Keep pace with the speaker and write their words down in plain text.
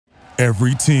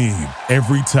Every team,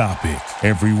 every topic,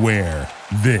 everywhere.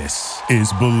 This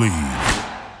is Believe.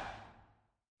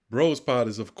 Bros Pod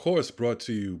is of course brought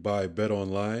to you by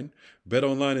BetOnline.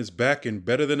 BetOnline is back and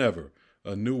better than ever.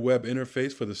 A new web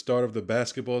interface for the start of the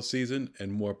basketball season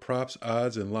and more props,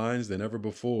 odds, and lines than ever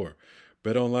before.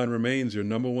 BetOnline remains your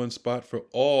number one spot for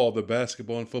all the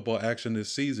basketball and football action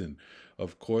this season.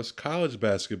 Of course, college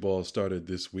basketball started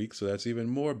this week, so that's even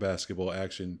more basketball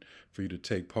action for you to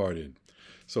take part in.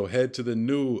 So head to the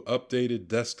new updated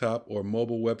desktop or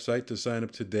mobile website to sign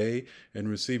up today and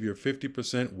receive your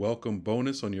 50% welcome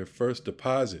bonus on your first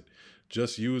deposit.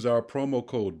 Just use our promo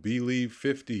code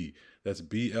BLEAV50, that's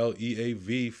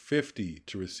BLEAV 50,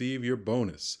 to receive your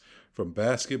bonus. From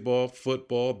basketball,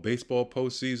 football, baseball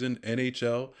postseason,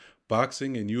 NHL,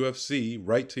 boxing, and UFC,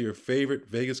 right to your favorite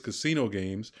Vegas casino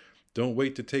games, don't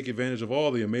wait to take advantage of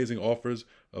all the amazing offers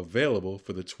available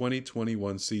for the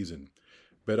 2021 season.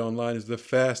 BetOnline is the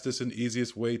fastest and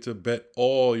easiest way to bet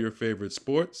all your favorite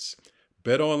sports.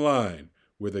 BetOnline,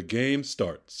 where the game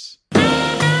starts.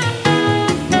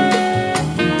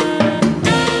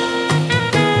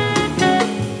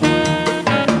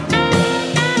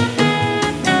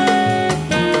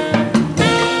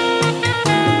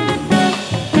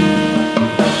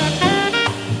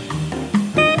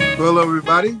 Hello,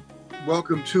 everybody.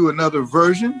 Welcome to another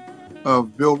version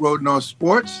of Bill Rodenoff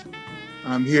Sports.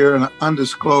 I'm here in an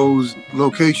undisclosed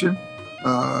location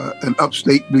in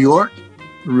upstate New York.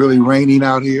 Really raining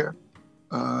out here.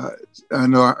 I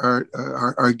know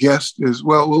our guest is,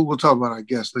 we'll talk about our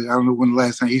guest. I don't know when the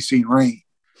last time he's seen rain.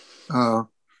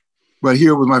 But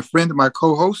here with my friend and my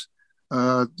co-host,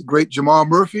 the great Jamal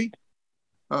Murphy,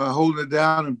 holding it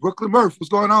down in Brooklyn. Murph, what's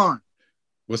going on?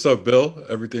 What's up, Bill?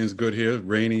 Everything's good here.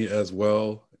 Rainy as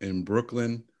well in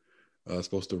Brooklyn. It's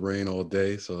supposed to rain all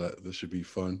day, so this should be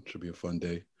fun. Should be a fun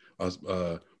day.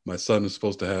 My son is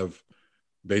supposed to have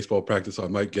baseball practice, so I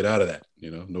might get out of that.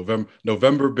 You know,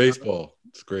 November baseball.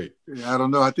 It's great. Yeah, I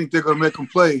don't know. I think they're going to make him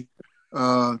play.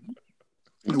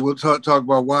 We'll talk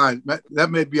about why. That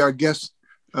may be our guest's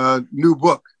new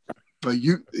book,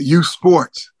 youth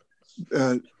sports.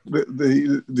 The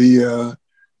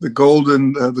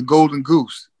golden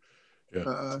goose.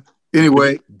 Yeah.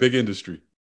 Anyway, big industry.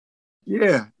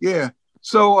 Yeah.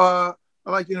 So I'd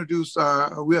like to introduce,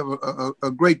 we have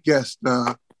a great guest,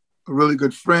 a really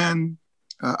good friend,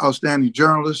 outstanding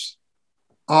journalist,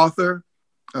 author,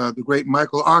 the great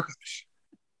Michael Arkosh.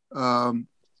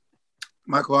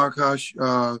 Michael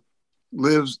Arkosh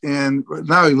lives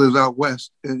out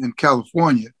west in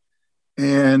California.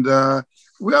 And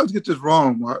we always get this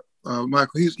wrong,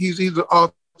 Michael. He's the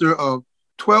author of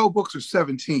 12 books or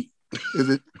 17. Is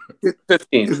it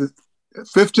 15? Is it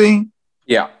 15?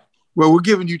 Yeah. Well, we're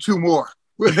giving you two more.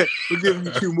 We're giving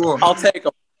you two more. I'll take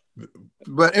them.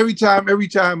 But every time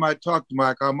I talk to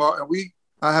Mike,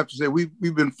 I have to say we've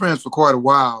been friends for quite a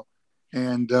while,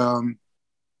 and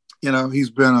he's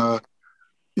been a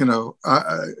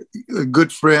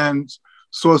good friend,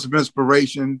 source of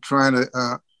inspiration, trying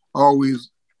to always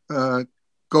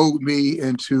goad me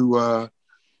into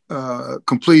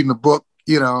completing the book.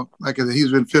 Like I said,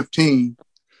 he's been 15.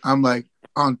 I'm like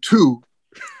on 2.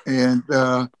 And,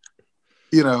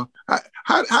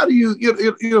 how do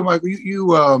you, Michael,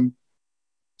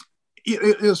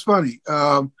 it's funny.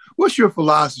 What's your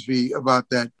philosophy about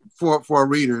that for our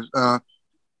readers? For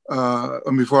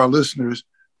our listeners?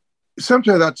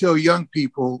 Sometimes I tell young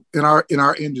people in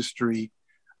our industry,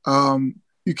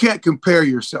 you can't compare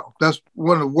yourself. That's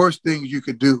one of the worst things you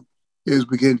could do is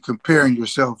begin comparing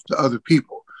yourself to other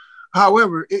people.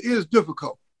 However, it is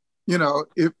difficult, in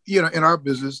our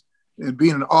business and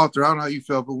being an author. I don't know how you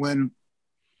felt, but when,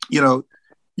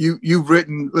 you've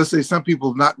written, let's say some people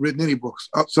have not written any books.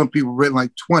 Some people have written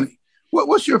like 20.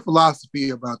 What's your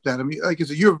philosophy about that? I mean, like I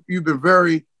said, you've been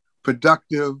very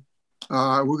productive.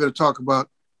 We're going to talk about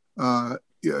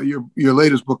your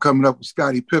latest book coming up with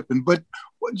Scottie Pippen, but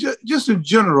just in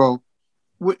general,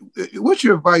 what's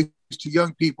your advice to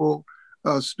young people,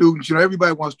 students?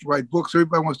 Everybody wants to write books,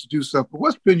 everybody wants to do stuff, but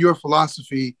what's been your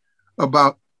philosophy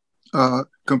about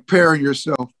comparing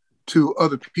yourself to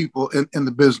other people in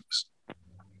the business?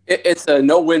 It's a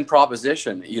no-win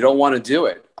proposition. You don't want to do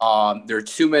it. There are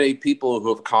too many people who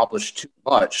have accomplished too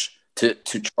much to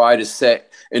try to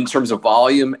set in terms of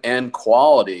volume and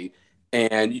quality,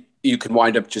 and you can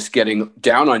wind up just getting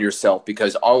down on yourself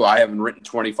because, I haven't written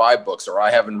 25 books, or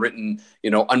I haven't written,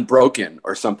 Unbroken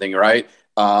or something, right?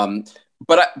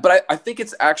 But I think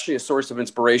it's actually a source of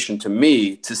inspiration to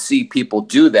me to see people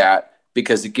do that,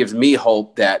 because it gives me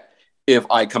hope that if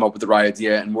I come up with the right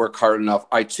idea and work hard enough,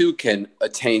 I too can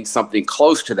attain something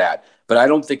close to that. But I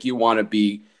don't think you want to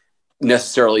be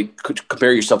necessarily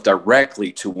compare yourself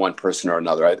directly to one person or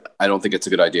another. I don't think it's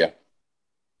a good idea.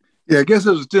 Yeah, I guess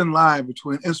there's a thin line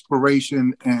between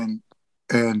inspiration and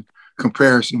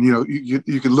comparison. You know,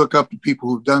 you can look up to people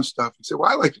who've done stuff and say,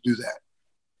 "Well, I like to do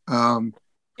that."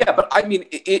 Yeah, but I mean,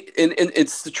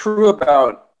 it's true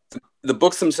about the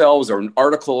books themselves, or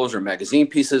articles, or magazine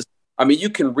pieces. I mean, you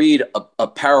can read a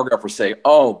paragraph or say,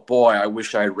 "Oh boy, I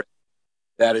wish I had read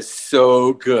that. Is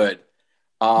so good."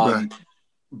 Right.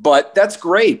 But that's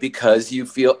great because you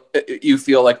feel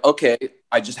like, okay,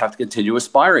 I just have to continue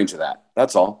aspiring to that.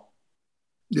 That's all.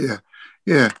 Yeah,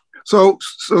 yeah. So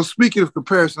speaking of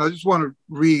comparison, I just want to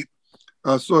read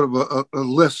sort of a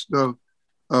list of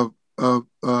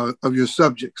your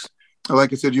subjects.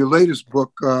 Like I said, your latest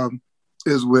book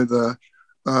is with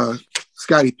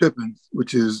Scottie Pippen,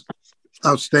 which is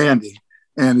outstanding,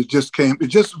 and it just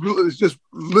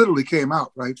literally came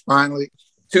out, right? Finally,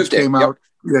 Tuesday came out. Yep.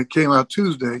 Yeah, it came out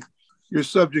Tuesday. Your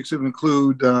subjects have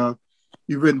include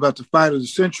you've written about the fight of the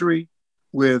century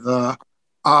with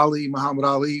Muhammad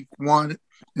Ali won.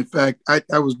 In fact,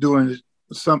 I was doing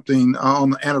something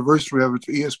on the anniversary of it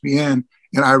for ESPN,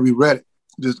 and I reread it.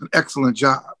 Just an excellent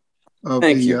job.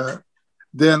 Thank you.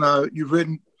 Then you've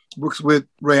written books with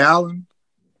Ray Allen,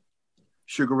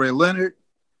 Sugar Ray Leonard,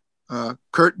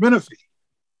 Kurt Menefee,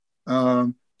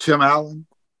 Tim Allen,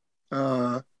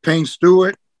 Payne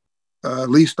Stewart,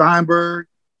 Lee Steinberg,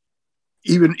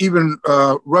 even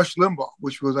Rush Limbaugh,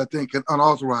 which was, I think, an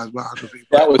unauthorized biography.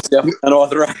 That was definitely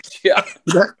unauthorized, yeah.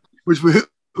 Which we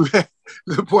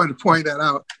the point to point that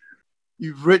out.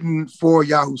 You've written for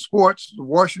Yahoo Sports, the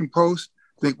Washington Post.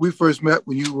 I think we first met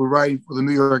when you were writing for the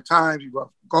New York Times. You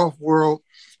wrote Golf World,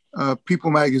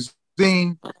 People Magazine,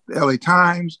 the LA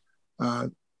Times,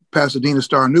 Pasadena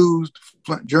Star News,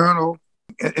 Flint Journal.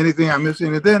 Anything I'm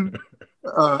missing? And then,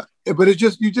 but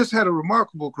you just had a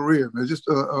remarkable career, man. Just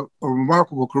a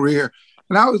remarkable career.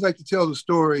 And I always like to tell the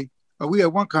story. We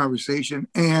had one conversation,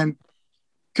 and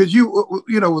because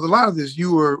with a lot of this,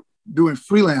 you were doing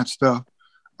freelance stuff.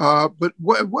 But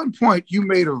at one point, you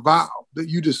made a vow that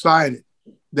you decided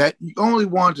that you only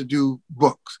wanted to do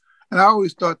books. And I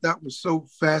always thought that was so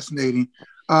fascinating.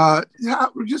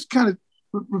 Just kind of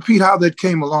repeat how that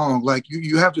came along. Like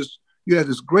you had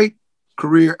this great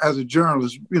career as a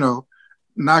journalist,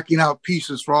 knocking out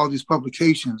pieces for all these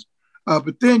publications.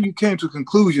 But then you came to a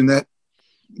conclusion that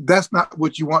that's not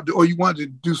what you want to, or you wanted to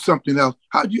do something else.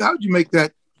 How did you make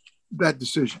that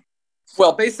decision?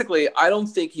 Well, basically, I don't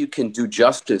think you can do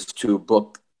justice to a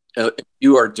book if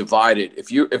you are divided.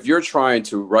 If you're trying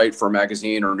to write for a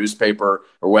magazine or a newspaper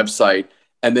or website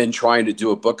and then trying to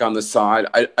do a book on the side,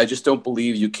 I just don't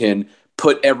believe you can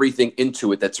put everything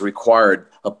into it that's required.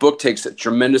 A book takes a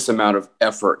tremendous amount of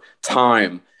effort,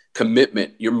 time,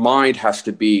 commitment. Your mind has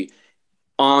to be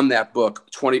on that book.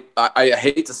 I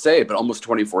hate to say it, but almost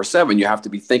 24/7. You have to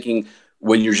be thinking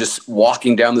when you're just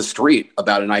walking down the street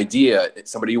about an idea,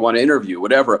 somebody you want to interview,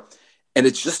 whatever. And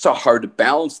it's just so hard to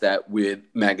balance that with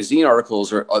magazine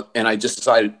articles. And I just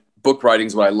decided book writing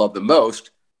is what I love the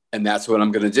most, and that's what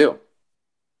I'm going to do.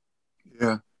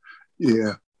 Yeah,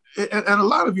 yeah. And a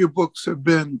lot of your books have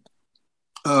been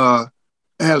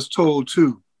as told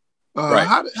too. Right.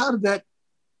 How did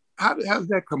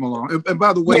that come along? And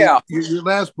by the way, your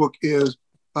last book is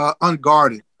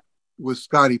Unguarded with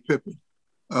Scottie Pippen.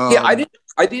 I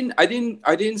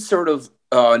didn't sort of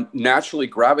naturally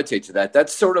gravitate to that.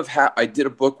 That's sort of how I did a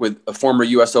book with a former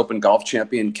U.S. Open golf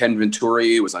champion, Ken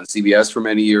Venturi. It was on CBS for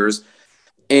many years.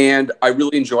 And I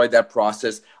really enjoyed that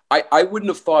process. I wouldn't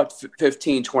have thought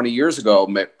 15, 20 years ago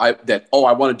I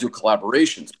want to do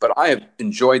collaborations, but I have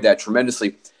enjoyed that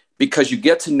tremendously because you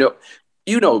get to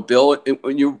know, Bill,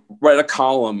 when you write a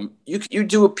column, you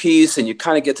do a piece and you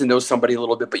kind of get to know somebody a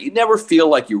little bit, but you never feel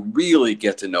like you really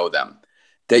get to know them.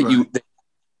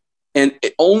 And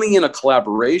only in a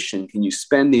collaboration can you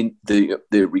spend the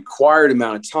required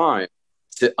amount of time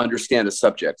to understand a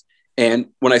subject. And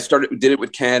when I did it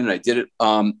with Ken, and I did it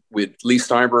with Lee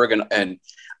Steinberg, and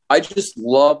I just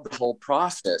loved the whole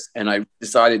process. And I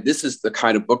decided this is the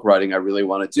kind of book writing I really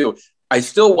want to do. I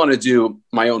still want to do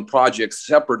my own projects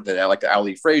separate than that, like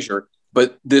Ali Frazier,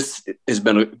 but this has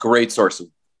been a great source of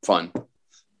fun.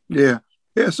 Yeah.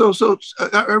 Yeah. So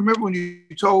I remember when you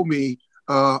told me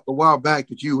a while back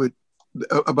that you would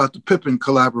about the Pippen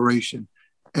collaboration.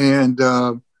 And,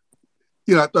 I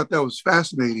thought that was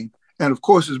fascinating. And of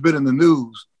course, it's been in the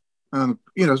news.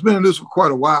 It's been in the news for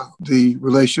quite a while, the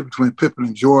relationship between Pippen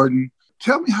and Jordan.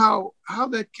 Tell me how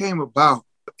that came about,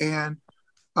 and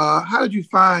how did you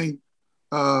find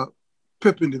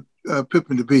Pippen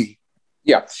to be?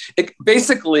 Yeah.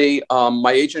 Basically,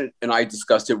 my agent and I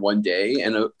discussed it one day,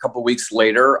 and a couple of weeks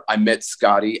later, I met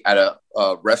Scotty at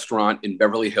a restaurant in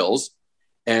Beverly Hills,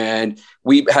 and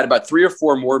we had about 3 or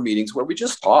 4 more meetings where we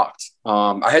just talked.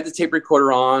 I had the tape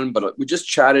recorder on, but we just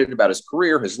chatted about his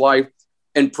career, his life.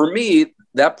 And for me,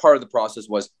 that part of the process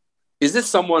was, is this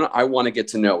someone I want to get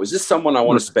to know? Is this someone I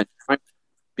want to spend time with?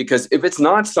 Because if it's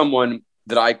not someone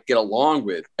that I get along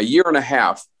with, a year and a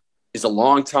half is a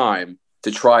long time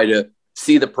to try to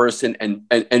see the person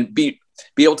and be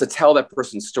able to tell that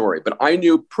person's story. But I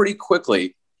knew pretty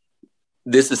quickly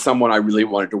this is someone I really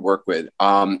wanted to work with.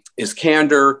 His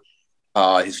candor,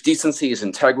 his decency, his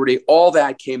integrity, all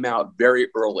that came out very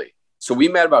early. So we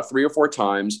met about 3 or 4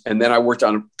 times, and then I worked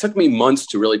on it. Took me months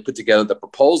to really put together the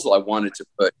proposal I wanted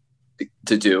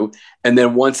to do. And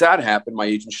then once that happened, my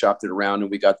agent shopped it around and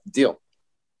we got the deal.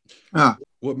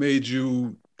 What made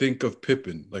you think of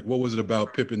Pippen? Like, what was it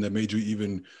about Pippen that made you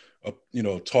even,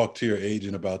 talk to your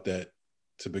agent about that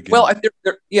to begin? Well,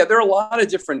 there are a lot of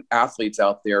different athletes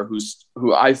out there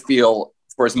who I feel,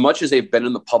 for as much as they've been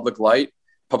in the public eye,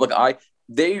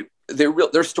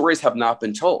 their stories have not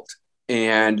been told.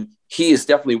 And he was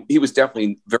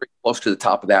definitely very close to the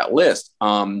top of that list.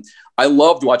 I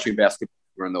loved watching basketball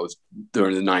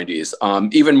during the 90s,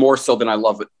 even more so than I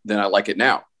like it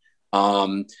now.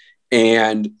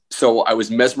 And so I was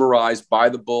mesmerized by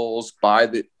the Bulls, by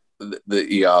the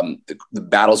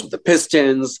battles with the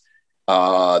Pistons,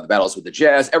 the battles with the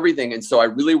Jazz, everything. And so I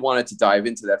really wanted to dive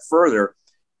into that further.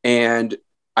 And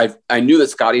I knew that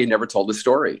Scotty had never told the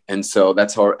story. And so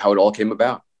that's how it all came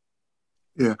about.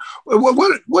 Yeah.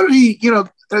 What did he, there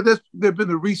have been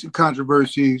the recent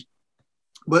controversies,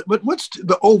 but what's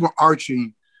the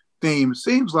overarching theme? It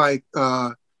seems like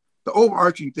the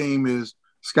overarching theme is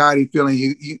Scotty feeling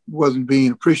he wasn't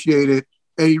being appreciated,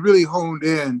 and he really honed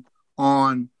in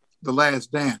on The Last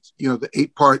Dance, the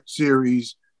 8-part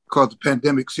series called the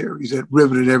Pandemic series that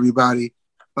riveted everybody.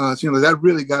 That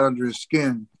really got under his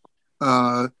skin.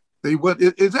 What did he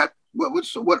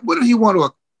want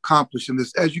to accomplish in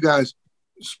this, as you guys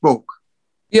spoke?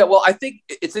 Yeah, well, I think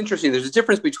it's interesting. There's a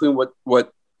difference between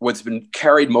what's been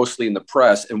carried mostly in the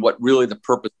press and what really the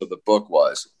purpose of the book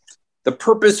was. The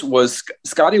purpose was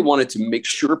Scotty wanted to make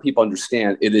sure people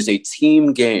understand it is a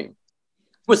team game.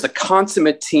 He was a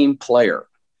consummate team player.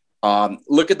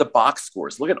 Look at the box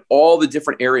scores. Look at all the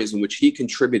different areas in which he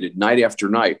contributed night after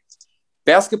night.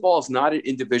 Basketball is not an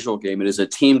individual game. It is a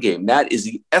team game. That is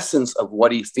the essence of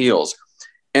what he feels.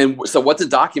 And so what the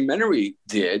documentary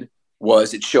did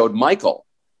was it showed Michael,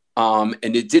 and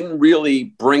it didn't really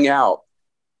bring out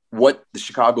who the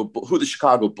Chicago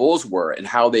Bulls were and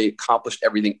how they accomplished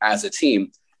everything as a team.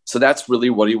 So that's really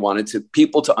what he wanted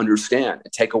people to understand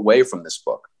and take away from this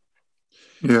book.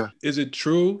 Yeah. Is it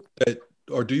true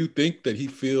or do you think that he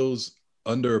feels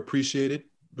underappreciated?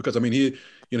 Because he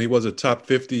was a top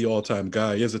 50 all-time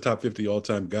guy. He is a top 50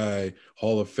 all-time guy,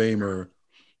 Hall of Famer.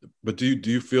 But do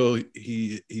you feel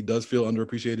he does feel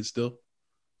underappreciated still?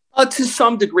 To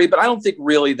some degree, but I don't think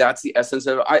really that's the essence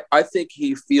of it. I think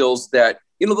he feels that,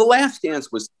 The Last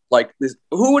Dance was like this.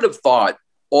 Who would have thought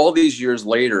all these years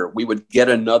later we would get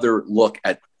another look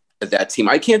at that team?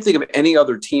 I can't think of any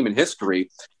other team in history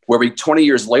where 20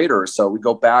 years later or so, we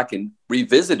go back and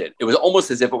revisit it. It was almost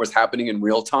as if it was happening in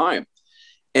real time.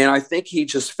 And I think he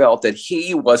just felt that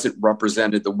he wasn't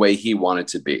represented the way he wanted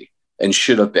to be and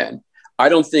should have been. I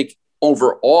don't think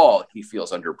overall he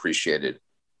feels underappreciated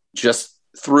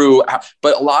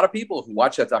but a lot of people who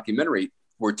watch that documentary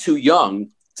were too young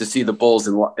to see the Bulls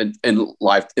in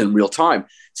live in real time.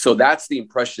 So that's the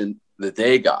impression that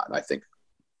they got, I think.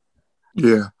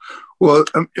 Yeah. Well,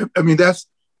 that's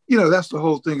the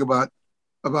whole thing about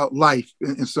life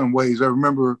in some ways. I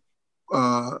remember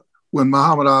when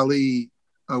Muhammad Ali,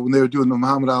 when they were doing the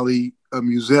Muhammad Ali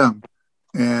museum,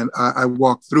 and I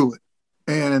walked through it.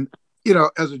 And,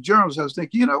 as a journalist, I was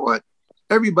thinking, what?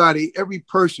 Every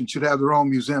person should have their own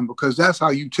museum, because that's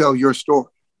how you tell your story.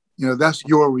 That's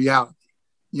your reality.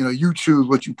 You choose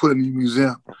what you put in your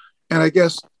museum. And I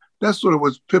guess that's sort of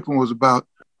what Pippen was about.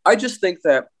 I just think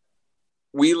that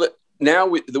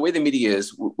the way the media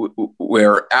is,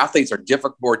 where athletes are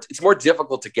difficult, it's more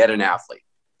difficult to get an athlete.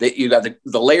 You got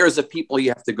the layers of people you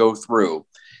have to go through.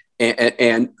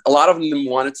 And a lot of them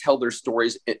want to tell their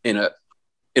stories in a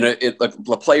like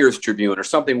a Players Tribune or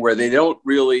something where they don't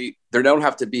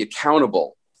have to be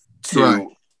accountable to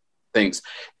things.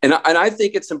 And I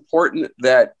think it's important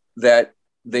that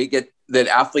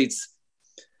athletes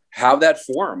have that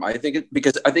forum.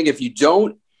 Because if you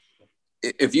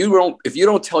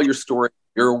don't tell your story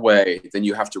your way, then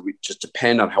you have to just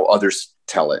depend on how others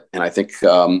tell it. And I think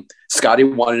Scotty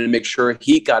wanted to make sure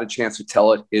he got a chance to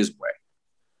tell it his way.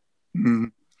 Mm-hmm.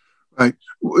 Right.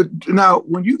 Now,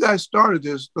 when you guys started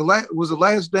this, was the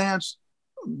Last Dance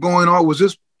going on? Was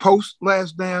this post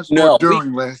Last Dance or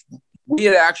during Last Dance? We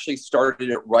had actually started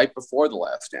it right before the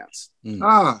Last Dance.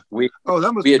 That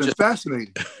must have been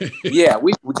fascinating. Yeah,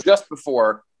 we just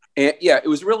before. And yeah, it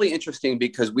was really interesting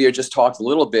because we had just talked a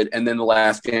little bit, and then the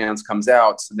Last Dance comes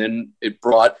out. So then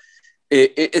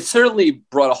it certainly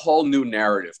brought a whole new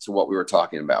narrative to what we were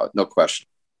talking about. No question.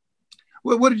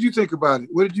 Well, what did you think about it?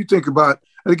 What did you think about?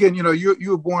 And again, you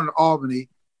were born in Albany.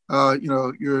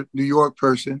 You're a New York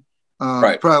person.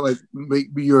 Right. Probably like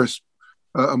maybe you're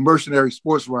a mercenary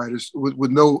sports writer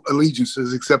with no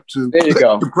allegiances except to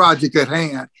the project at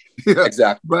hand. Yeah.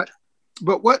 Exactly.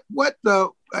 But what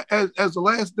as the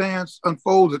Last Dance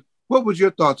unfolded, what was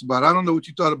your thoughts about it? I don't know what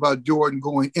you thought about Jordan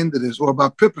going into this or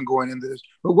about Pippen going into this,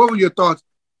 but what were your thoughts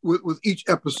with each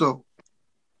episode?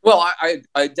 Well,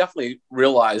 I definitely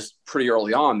realized pretty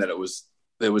early on that it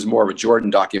was more of a Jordan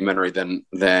documentary than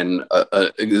an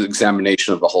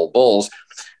examination of the whole Bulls.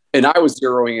 And I was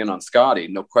zeroing in on Scotty,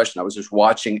 no question. I was just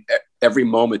watching every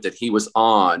moment that he was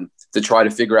on to try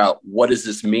to figure out, what does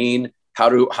this mean? How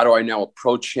do I now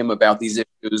approach him about these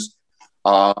issues?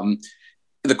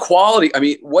 The quality, I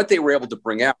mean, what they were able to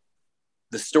bring out,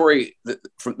 the story,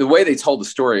 from the way they told the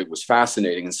story was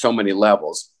fascinating in so many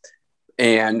levels.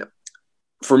 And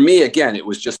for me, again, it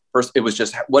was just,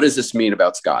 what does this mean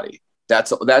about Scotty?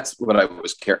 That's what I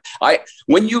was caring.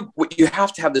 When you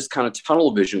have to have this kind of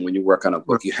tunnel vision when you work on a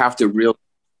book, you have to really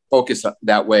focus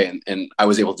that way, and I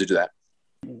was able to do that.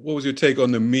 What was your take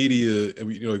on the media?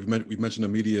 We've mentioned the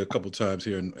media a couple of times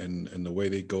here, and the way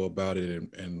they go about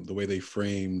it, and the way they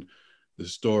framed the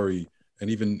story, and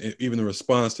even the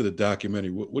response to the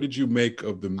documentary. What did you make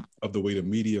of the way the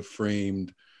media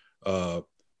framed, how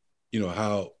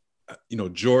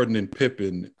Jordan and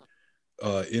Pippen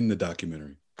in the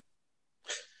documentary?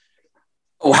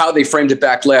 Oh, how they framed it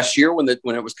back last year when it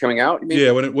was coming out? You mean? Yeah,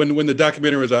 when the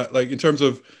documentary was out, like in terms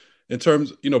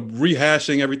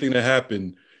rehashing everything that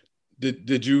happened.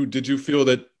 Did you feel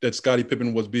that Scottie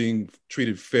Pippen was being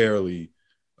treated fairly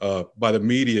by the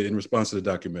media in response to the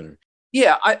documentary?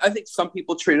 Yeah, I think some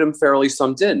people treated him fairly,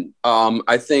 some didn't.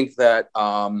 I think that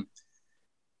I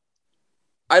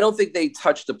don't think they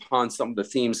touched upon some of the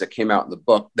themes that came out in the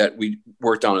book that we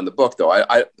worked on in the book, though.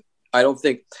 I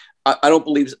don't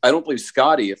believe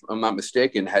Scotty, if I'm not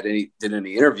mistaken, did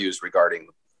any interviews regarding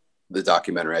the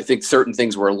documentary. I think certain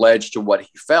things were alleged to what he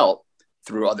felt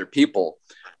through other people.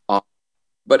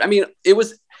 But I mean, it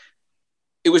was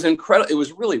incredible. It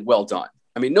was really well done.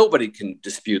 I mean, nobody can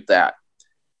dispute that.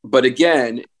 But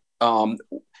again, a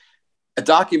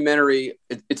documentary,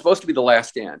 it's supposed to be The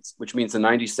Last Dance, which means the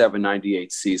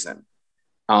 97-98 season.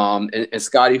 And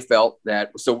Scotty felt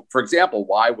that. So, for example,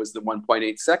 why was the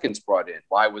 1.8 seconds brought in?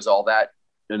 Why was all that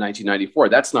in 1994?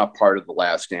 That's not part of The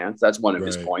Last Dance. That's one of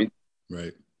his points.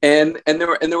 Right. And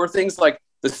there were things like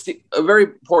a very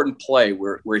important play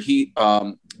where he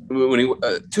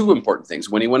two important things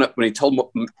when he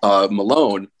told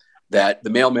Malone that the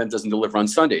mailman doesn't deliver on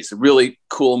Sundays. A really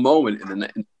cool moment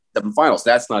in the finals.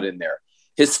 That's not in there.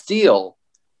 His steal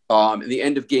in the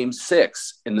end of Game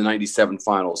 6 in the 97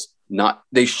 finals.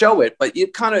 They show it, but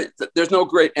there's no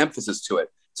great emphasis to it.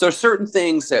 So certain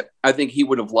things that I think he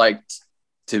would have liked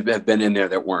to have been in there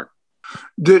that weren't.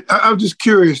 I'm just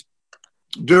curious.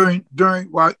 During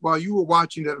while you were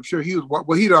watching that, I'm sure he'd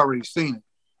already seen it,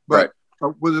 but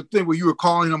was the thing where you were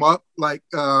calling him up, like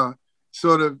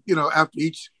sort of, after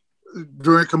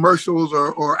during commercials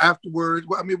or afterwards?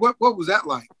 I mean, what was that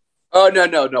like? Oh,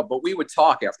 no. But we would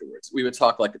talk afterwards. We would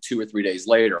talk like 2 or 3 days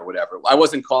later or whatever. I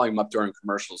wasn't calling him up during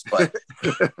commercials, but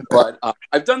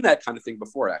I've done that kind of thing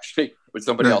before, actually, with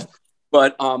somebody else.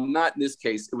 But not in this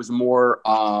case. It was more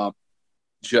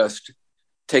just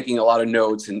taking a lot of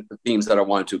notes and themes that I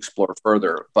wanted to explore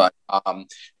further. But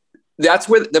that's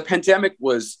where the pandemic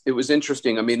was. It was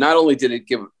interesting. I mean, not only did it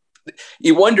give,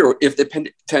 you wonder if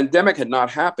the pandemic had not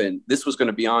happened, this was going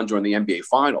to be on during the NBA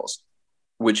Finals,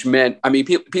 which meant, I mean,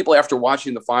 people after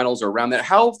watching the finals or around that,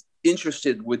 how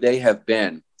interested would they have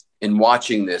been in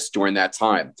watching this during that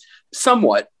time?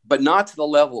 Somewhat, but not to the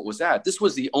level it was at. This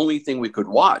was the only thing we could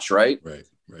watch, right? Right.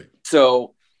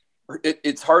 So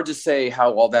it's hard to say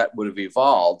how all that would have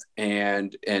evolved,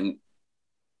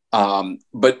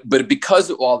 but because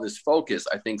of all this focus,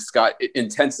 I think it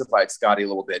intensified Scotty a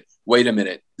little bit. Wait a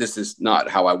minute, this is not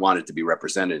how I want it to be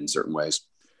represented in certain ways.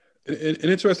 An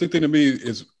interesting thing to me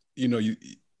is, you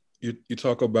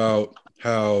talk about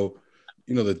how,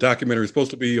 the documentary was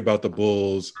supposed to be about the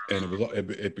Bulls, and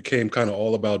it became kind of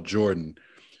all about Jordan.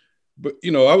 But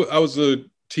I was a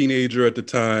teenager at the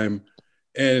time,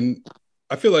 and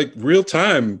I feel like real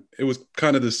time it was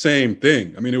kind of the same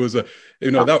thing. I mean, it was that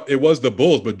it was the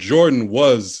Bulls, but Jordan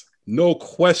was no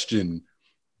question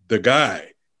the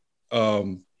guy.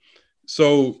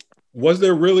 So was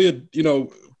there really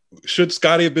should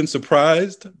Scottie have been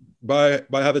surprised by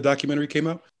how the documentary came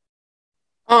out?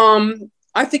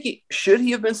 I think he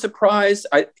have been surprised?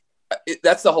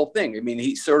 That's the whole thing. I mean,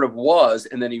 he sort of was,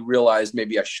 and then he realized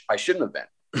maybe I shouldn't have been.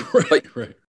 Right, but,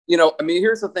 right. I mean,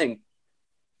 here's the thing.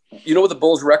 You know what the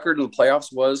Bulls' record in the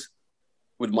playoffs was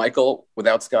with Michael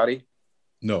without Scottie?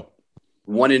 No.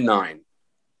 1-9.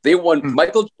 They won.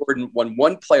 Michael Jordan won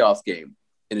one playoff game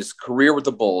in his career with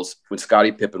the Bulls when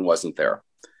Scottie Pippen wasn't there.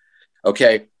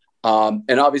 Okay, and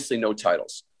obviously no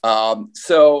titles.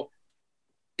 So,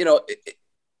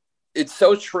 it's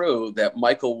so true that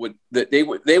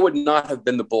they would not have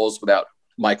been the Bulls without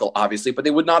Michael, obviously, but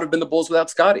they would not have been the Bulls without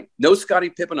Scottie. No Scottie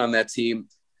Pippen on that team.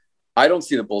 I don't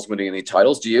see the Bulls winning any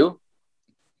titles. Do you?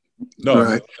 No,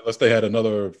 right. Unless they had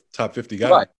another top 50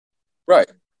 guy. Right.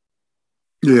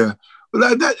 Yeah.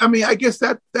 Well, I mean, I guess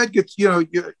that gets,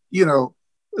 don't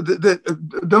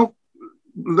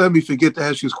let me forget to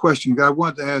ask you this question. I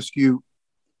wanted to ask you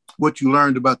what you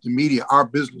learned about the media, our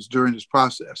business during this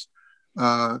process.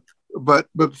 But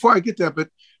before I get that, but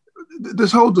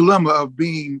this whole dilemma of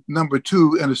being number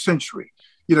 2 in a century,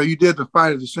 you did the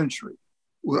fight of the century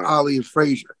with Ali and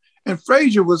Frazier. And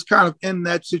Frazier was kind of in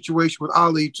that situation with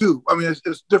Ali too. I mean,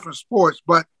 it's different sports,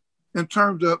 but in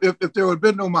terms of if there had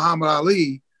been no Muhammad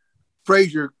Ali,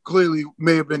 Frazier clearly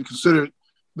may have been considered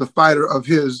the fighter of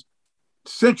his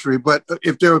century. But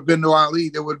if there had been no Ali,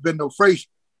 there would have been no Frazier,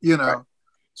 Right.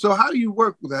 So how do you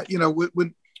work with that?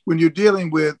 When you're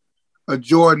dealing with a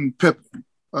Jordan, Pippen,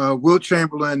 Wilt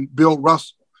Chamberlain, Bill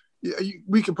Russell,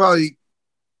 we could probably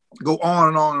go on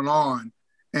and on and on.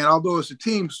 And although it's a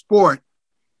team sport,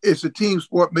 it's a team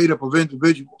sport made up of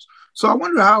individuals. So I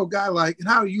wonder how a guy and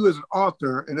how you as an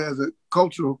author and as a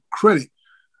cultural critic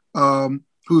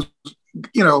who's,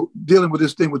 dealing with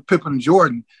this thing with Pippen and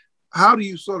Jordan, how do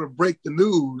you sort of break the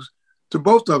news to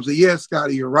both of them? Say, yes,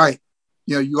 Scottie, you're right.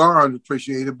 You are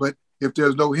underappreciated, but if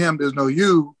there's no him, there's no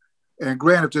you. And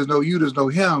granted, if there's no you, there's no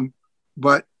him.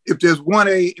 But if there's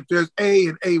if there's A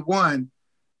and A1,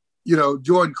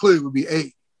 Jordan clearly would be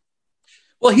A.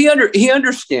 Well, he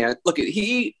understands. Look,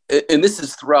 and this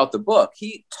is throughout the book.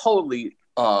 He totally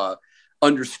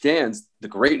understands the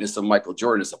greatness of Michael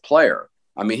Jordan as a player.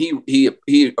 I mean, he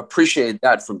appreciated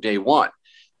that from day one.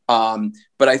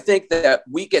 But I think that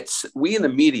we in the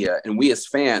media and we as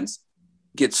fans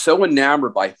get so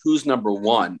enamored by who's number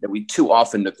 1 that we too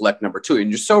often neglect number 2. And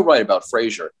you're so right about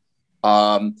Frazier.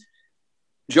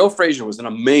 Joe Frazier was an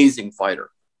amazing fighter,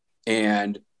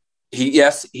 and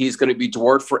he's going to be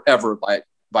dwarfed forever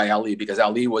by Ali, because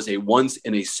Ali was a once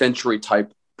in a century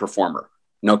type performer,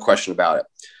 no question about it.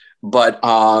 But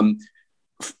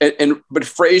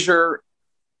Frazier,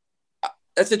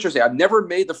 that's interesting. I've never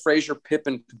made the Frazier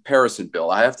Pippen comparison,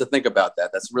 Bill. I have to think about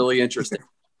that. That's really interesting.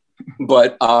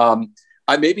 But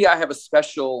maybe I have a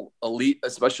special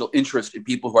interest in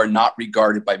people who are not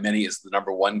regarded by many as the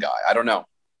number 1 guy. I don't know.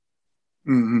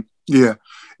 Mm-hmm. Yeah.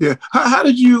 How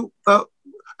did you? I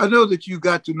know that you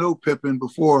got to know Pippen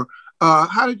before.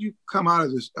 How did you come out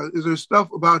of this? Is there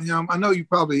stuff about him? I know you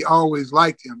probably always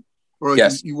liked him, or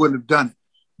yes. you wouldn't have done it.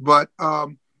 But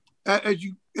as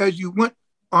you went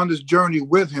on this journey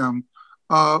with him,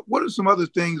 what are some other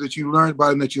things that you learned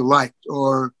about him that you liked,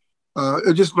 or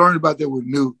just learned about that were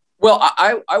new? Well,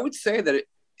 I would say that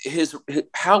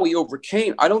how he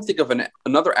overcame. I don't think of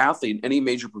another athlete in any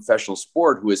major professional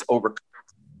sport who has overcome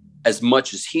as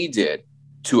much as he did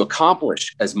to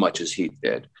accomplish as much as he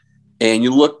did. And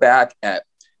you look back at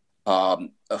a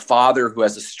father who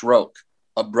has a stroke,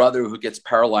 a brother who gets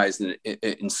paralyzed in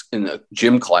a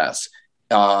gym class,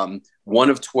 one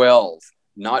of 12,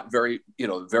 not very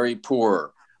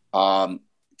poor,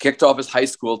 kicked off his high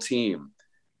school team,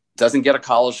 doesn't get a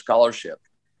college scholarship.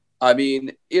 I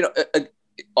mean, and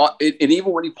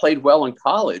even when he played well in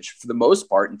college, for the most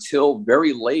part, until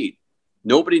very late,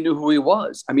 nobody knew who he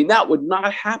was. I mean, that would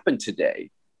not happen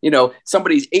today.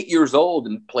 Somebody's 8 years old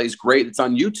and plays great. It's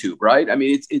on YouTube, right? I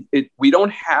mean, we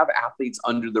don't have athletes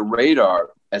under the radar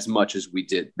as much as we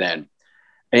did then.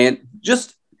 And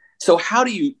so how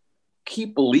do you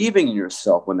keep believing in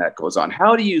yourself when that goes on?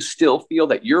 How do you still feel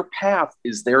that your path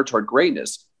is there toward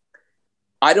greatness?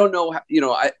 I don't know.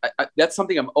 I that's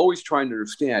something I'm always trying to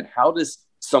understand. How does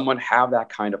someone have that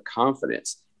kind of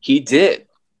confidence? He did,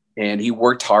 and he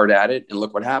worked hard at it, and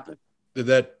look what happened. Did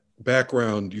that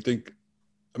background do you think?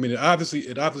 I mean, it obviously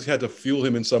had to fuel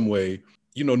him in some way.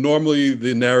 Normally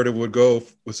the narrative would go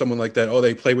with someone like that. Oh,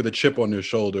 they play with a chip on their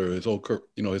shoulder his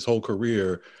whole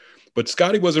career. But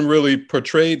Scottie wasn't really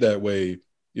portrayed that way.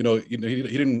 He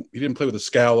didn't play with a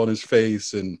scowl on his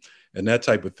face and that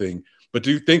type of thing. But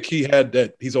do you think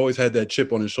he's always had that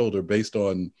chip on his shoulder based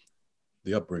on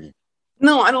the upbringing?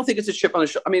 No, I don't think it's a chip on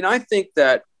his shoulder. I mean, I think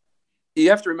that you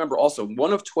have to remember also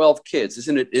one of 12 kids.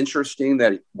 Isn't it interesting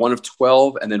that one of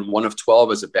 12 and then one of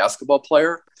 12 as a basketball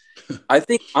player? I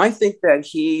think that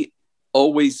he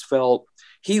always felt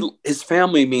his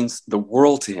family means the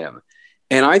world to him.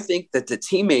 And I think that the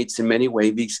teammates in many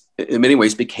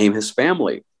ways became his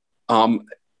family, on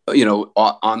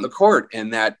the court,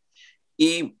 and that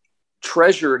he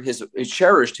cherished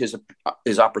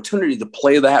his opportunity to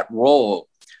play that role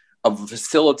of a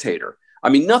facilitator. I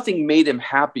mean, nothing made him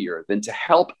happier than to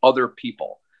help other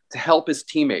people, to help his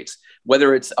teammates,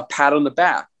 whether it's a pat on the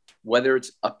back, whether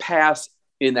it's a pass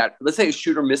in that, let's say a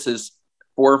shooter misses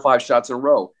 4 or 5 shots in a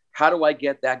row. How do I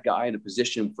get that guy in a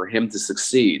position for him to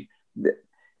succeed?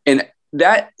 And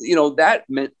that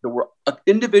meant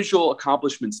individual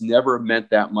accomplishments never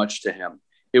meant that much to him.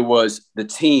 It was the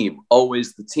team,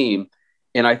 always the team.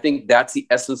 And I think that's the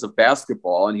essence of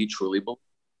basketball. And he truly believed.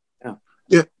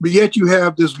 Yeah. But yet you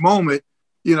have this moment,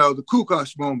 the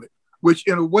Kukoc moment, which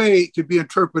in a way could be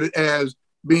interpreted as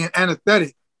being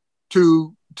antithetic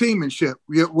to teammanship,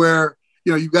 where,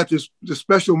 you've got this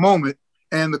special moment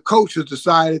and the coach has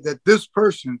decided that this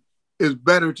person is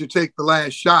better to take the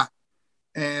last shot.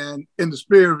 And in the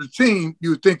spirit of the team,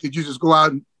 you would think that you just go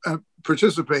out and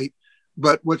participate.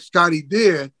 But what Scottie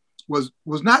did was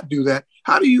not do that.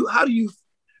 How do you,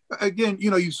 again,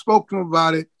 you spoke to him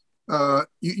about it.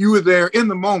 You were there in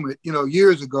the moment,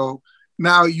 years ago.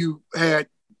 Now you had,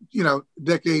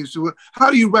 decades.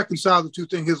 How do you reconcile the two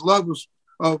things? His love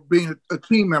of being a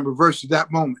team member versus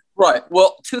that moment. Right.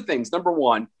 Well, 2 things. Number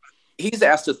one, he's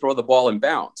asked to throw the ball in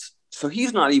bounds. So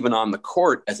he's not even on the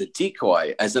court as a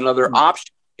decoy, as another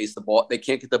option in case the ball, they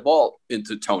can't get the ball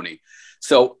into Tony.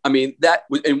 So, I mean,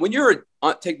 and when you're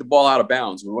take the ball out of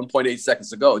bounds with 1.8 seconds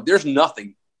to go, there's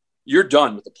nothing. You're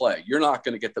done with the play. You're not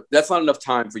going to get that's not enough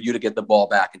time for you to get the ball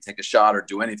back and take a shot or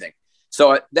do anything.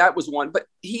 So that was one. But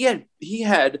he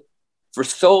had for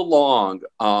so long,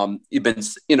 he'd been,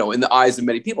 in the eyes of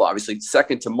many people, obviously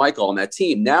second to Michael on that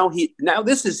team. Now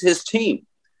this is his team.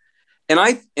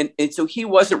 And so he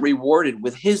wasn't rewarded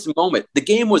with his moment. The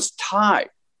game was tied.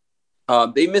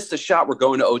 They missed a shot. We're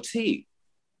going to OT.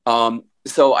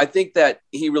 So I think that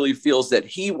he really feels that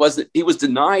he was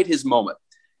denied his moment.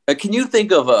 Can you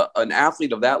think of an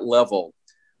athlete of that level,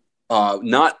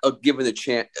 not given a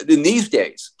chance in these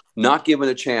days, not given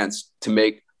a chance to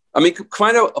make,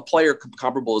 find out a player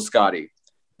comparable to Scottie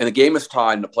and the game is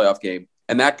tied in a playoff game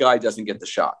and that guy doesn't get the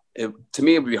shot. To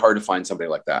me, it would be hard to find somebody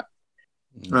like that.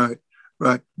 Right.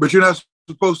 But you're not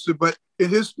supposed to, but in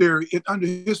his theory, under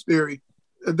his theory,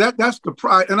 that's the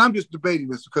pride. And I'm just debating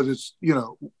this because it's,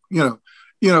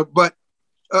 but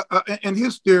in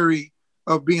his theory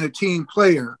of being a team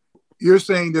player, you're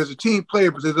saying there's a team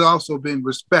player, but there's also been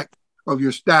respect of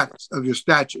your status, of your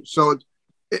stature. So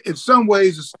in some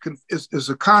ways it's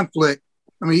a conflict.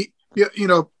 I mean,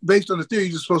 based on the theory,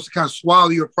 you're supposed to kind of swallow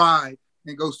your pride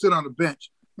and go sit on the bench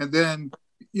and then,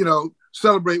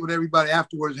 celebrate with everybody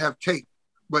afterwards, have cake.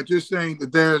 But you're saying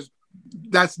that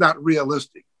that's not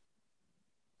realistic.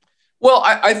 Well,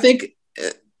 I think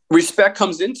respect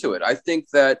comes into it. I think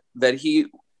that he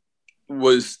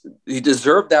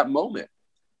deserved that moment.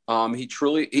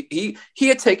 He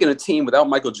had taken a team without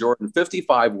Michael Jordan,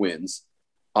 55 wins,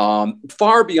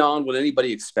 far beyond what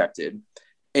anybody expected.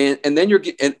 And then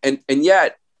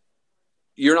yet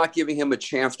you're not giving him a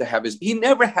chance to have he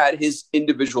never had his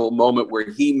individual moment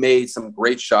where he made some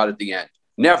great shot at the end.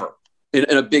 Never in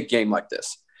a big game like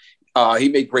this. He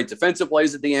made great defensive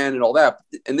plays at the end and all that.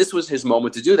 And this was his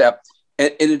moment to do that.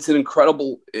 And it's an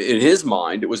incredible, in his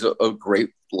mind, it was a great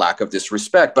lack of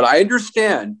disrespect. But I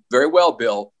understand very well,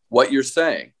 Bill, what you're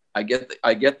saying. I get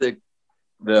the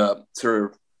sort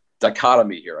of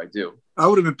dichotomy here. I do. I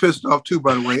would have been pissed off too,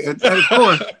 by the way. And of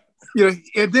course,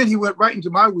 and then he went right into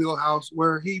my wheelhouse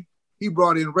where he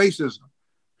brought in racism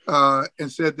and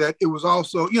said that it was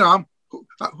also,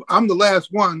 I'm the last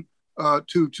one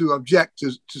to object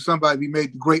to somebody be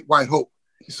made the great white hope.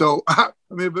 So,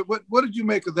 but what did you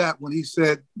make of that when he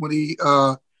said,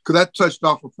 because that touched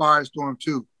off a firestorm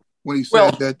too, when he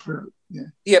said that.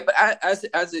 Yeah, but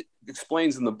as it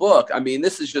explains in the book,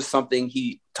 this is just something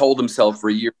he told himself for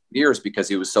years because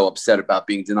he was so upset about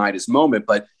being denied his moment.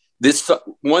 But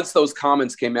once those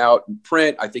comments came out in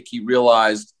print, I think he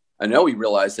realized, I know he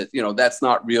realized that,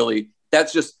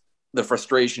 that's just the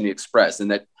frustration he expressed,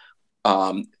 and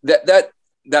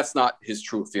that's not his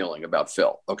true feeling about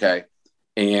Phil. Okay.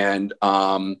 And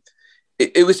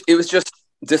it was just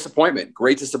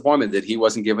great disappointment that he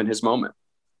wasn't given his moment.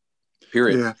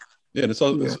 Period. Yeah. Yeah, and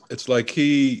it's like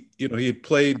he had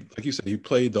played, like you said, he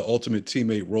played the ultimate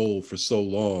teammate role for so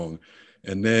long,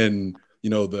 and then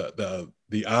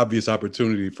the obvious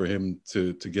opportunity for him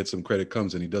to get some credit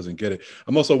comes and he doesn't get it.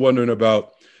 I'm also wondering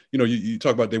about, you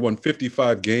talk about they won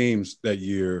 55 games that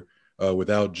year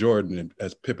without Jordan and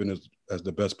as Pippen as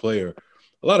the best player.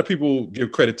 A lot of people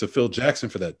give credit to Phil Jackson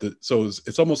for that. So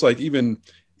it's almost like even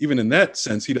in that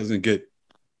sense, he doesn't get,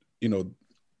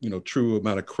 true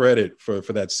amount of credit for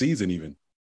that season even.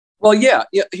 Well, yeah.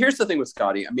 Here's the thing with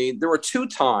Scotty. I mean, there were two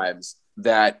times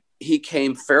that he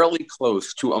came fairly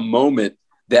close to a moment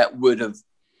that would have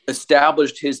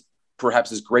established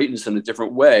perhaps his greatness in a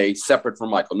different way, separate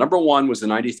from Michael. Number one was the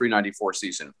 93-94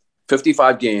 season,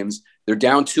 55 games. They're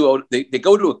down 2-0. They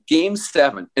go to a game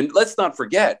 7. And let's not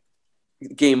forget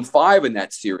game 5 in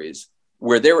that series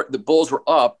where the Bulls were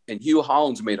up and Hugh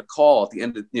Hollins made a call at the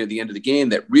end of the game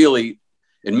that really,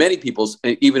 in many people's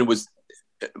opinion, was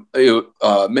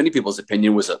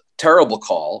a terrible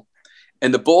call.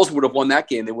 And the Bulls would have won that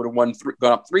game. They would have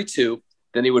gone up 3-2.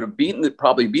 Then they would have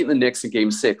probably beaten the Knicks in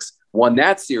game 6, won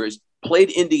that series, played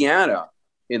Indiana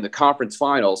in the conference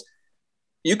finals.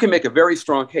 You can make a very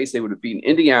strong case they would have beaten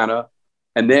Indiana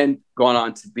and then gone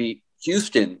on to beat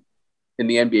Houston in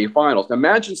the NBA finals. Now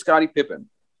imagine Scottie Pippen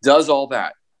does all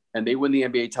that and they win the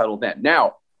NBA title then.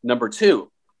 Now, number 2,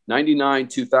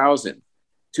 99-2000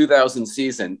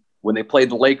 season when they played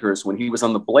the Lakers, when he was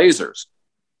on the Blazers,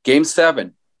 game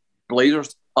 7,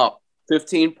 Blazers up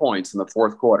 15 points in the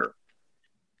fourth quarter.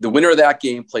 The winner of that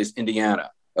game plays Indiana.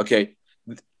 Okay.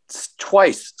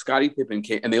 Twice Scottie Pippen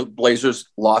came and the Blazers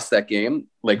lost that game.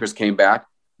 Lakers came back,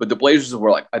 but the Blazers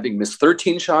were missed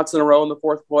 13 shots in a row in the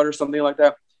fourth quarter, something like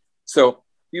that. So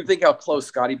you think how close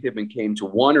Scottie Pippen came to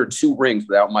 1 or 2 rings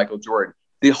without Michael Jordan.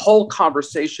 The whole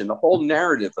conversation, the whole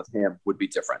narrative of him would be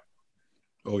different.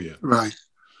 Oh yeah. Right.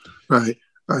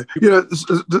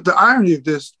 The irony of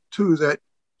this too is that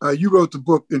you wrote the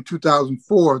book in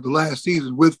 2004, the last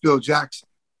season with Phil Jackson.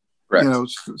 Right.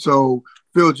 So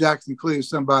Phil Jackson clearly is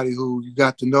somebody who you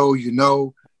got to know,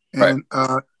 and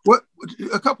right.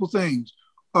 A couple things.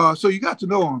 So you got to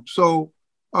know him. So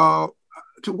to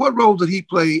what role did he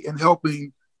play in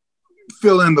helping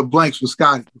fill in the blanks with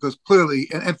Scotty? Because clearly,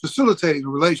 and facilitating the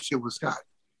relationship with Scotty,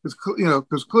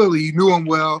 because clearly you knew him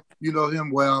well, you know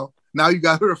him well. Now you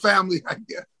got her family, I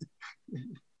guess.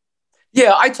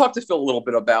 Yeah, I talked to Phil a little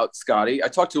bit about Scotty. I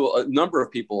talked to a number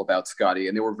of people about Scotty,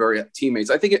 and they were very teammates.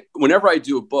 I think whenever I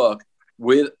do a book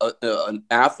with an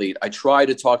athlete, I try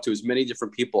to talk to as many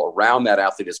different people around that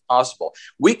athlete as possible.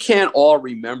 We can't all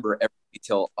remember every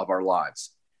detail of our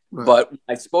lives, right. But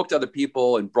I spoke to other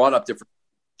people and brought up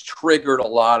triggered a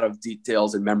lot of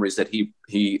details and memories that he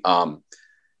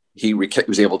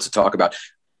was able to talk about.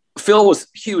 Phil was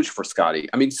huge for Scotty.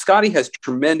 I mean, Scotty has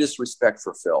tremendous respect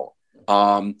for Phil.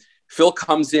 Phil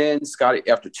comes in, Scotty,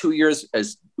 after 2 years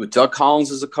with Doug Collins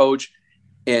as a coach,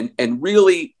 and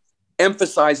really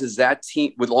emphasizes that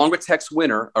team with Longotek's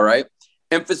winner. All right,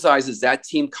 emphasizes that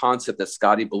team concept that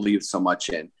Scotty believed so much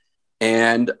in,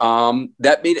 and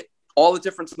that made all the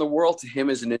difference in the world to him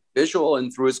as an individual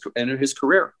and through his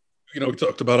career. We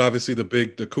talked about obviously the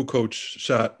Kukoc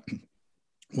shot,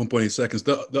 1.8 seconds.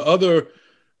 The other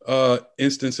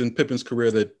instance in Pippen's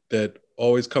career that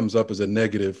always comes up as a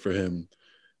negative for him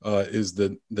is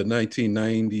the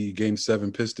 1990 Game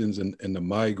 7 Pistons and the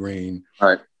migraine. All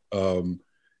right.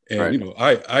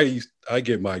 Right. I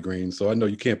get migraines, so I know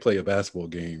you can't play a basketball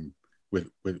game with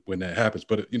when that happens.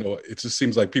 But it just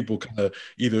seems like people kind of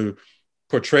either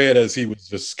portray it as he was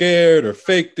just scared or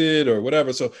faked it or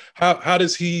whatever. So how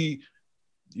does he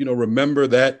remember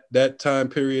that time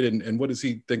period and what does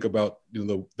he think about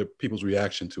the people's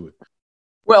reaction to it?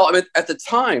 Well, I mean, at the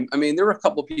time, there were a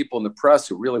couple of people in the press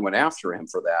who really went after him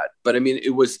for that. But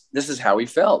this is how he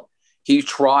felt. He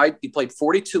played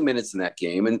 42 minutes in that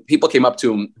game, and people came up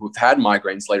to him who've had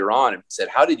migraines later on and said,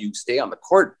 how did you stay on the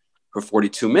court for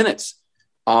 42 minutes?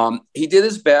 He did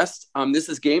his best. This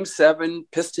is Game 7,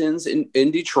 Pistons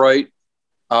in Detroit.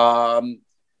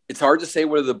 It's hard to say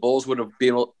whether the Bulls would have been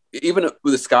able, even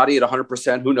with Scotty at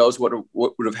 100%, who knows what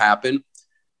would have happened.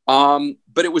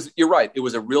 But you're right. It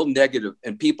was a real negative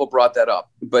and people brought that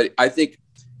up. But I think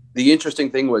the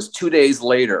interesting thing was 2 days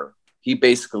later, he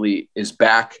basically is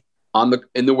back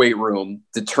in the weight room,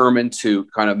 determined to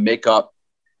kind of make up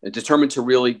and determined to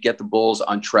really get the Bulls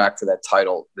on track for that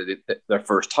title, their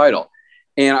first title.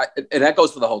 And that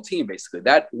goes for the whole team, basically.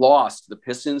 That loss to the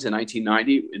Pistons in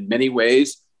 1990, in many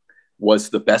ways, was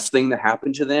the best thing that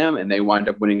happened to them, and they wind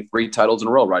up winning 3 titles in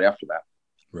a row right after that.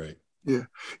 Right. Yeah.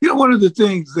 One of the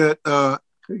things that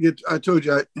I told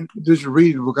you, this is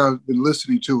reading the book, I've been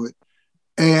listening to it.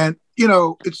 And,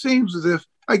 it seems as if,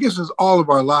 I guess it's all of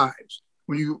our lives,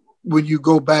 when you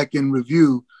go back and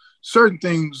review certain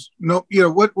things, what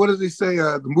does they say?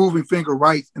 The moving finger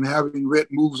writes and having writ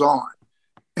moves on.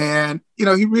 And, he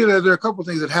realized there are a couple of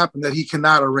things that happened that he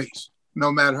cannot erase,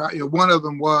 no matter how, one of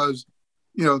them was,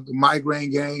 the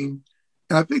migraine game.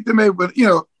 And I think there may have been,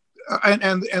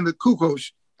 and the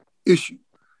Kukoc issue,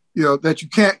 that you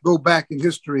can't go back in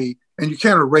history and you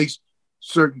can't erase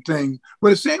certain things.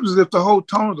 But it seems as if the whole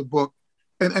tone of the book,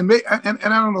 and I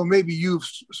don't know, maybe you've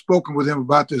spoken with him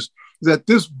about this, that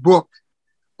this book,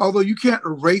 although you can't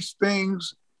erase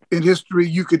things in history,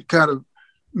 you could kind of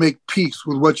make peace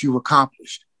with what you've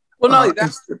accomplished. Well, no,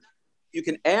 you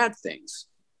can add things.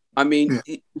 I mean,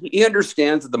 yeah. He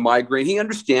understands the migraine. He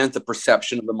understands the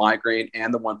perception of the migraine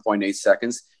and the 1.8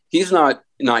 seconds. He's not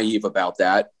naive about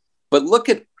that. But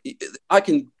I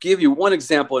can give you one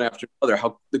example after another,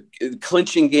 how the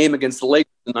clinching game against the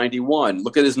Lakers in 91.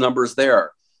 Look at his numbers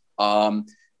there.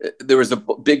 There was a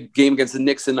big game against the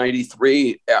Knicks in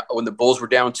 93 when the Bulls were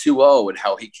down 2-0 and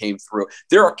how he came through.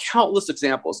 There are countless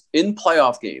examples in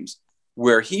playoff games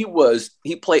where he was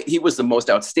the most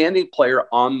outstanding player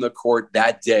on the court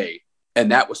that day.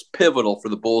 And that was pivotal for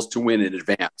the Bulls to win in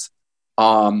advance.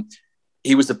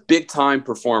 He was a big time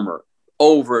performer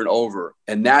over and over.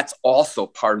 And that's also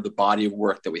part of the body of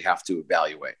work that we have to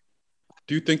evaluate.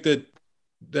 Do you think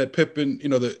that Pippen,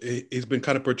 he's been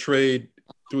kind of portrayed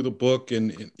through the book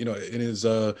and, in his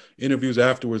interviews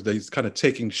afterwards, that he's kind of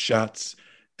taking shots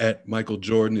at Michael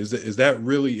Jordan? Is that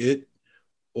really it?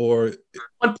 Or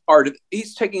one part of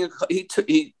he's taking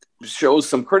he shows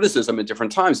some criticism at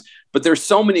different times, but there's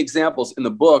so many examples in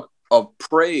the book of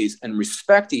praise and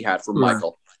respect he had for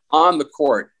Michael on the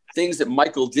court, things that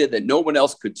Michael did that no one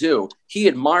else could do. He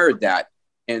admired that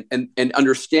and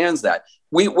understands that.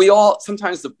 We all,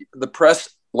 sometimes the press,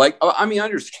 I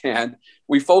understand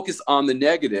we focus on the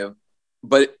negative,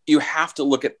 but you have to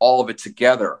look at all of it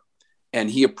together. And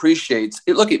he appreciates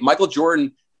it. Look at Michael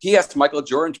Jordan. He asked Michael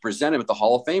Jordan to present him at the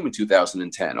Hall of Fame in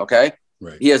 2010. Okay.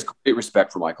 Right. He has great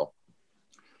respect for Michael.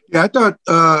 Yeah. I thought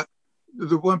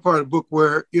the one part of the book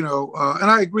where, and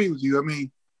I agree with you. I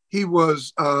mean, he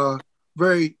was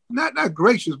very, not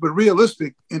gracious, but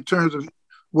realistic in terms of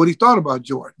what he thought about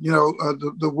Jordan.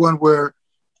 The one where,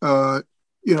 when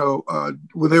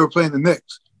they were playing the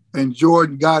Knicks and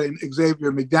Jordan got in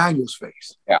Xavier McDaniel's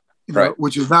face,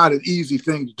 which is not an easy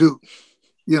thing to do,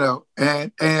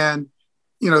 and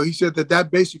he said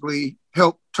that basically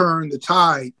helped turn the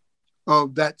tide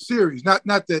of that series. Not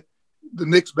that the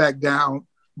Knicks backed down,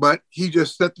 but he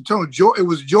just set the tone. It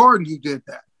was Jordan who did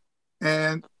that.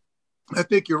 And I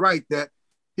think you're right that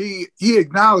he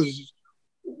acknowledges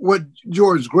what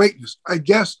Jordan's greatness. I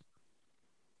guess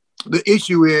the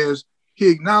issue is he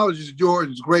acknowledges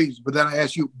Jordan's greatness, but then I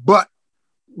ask you, but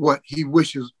what he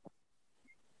wishes,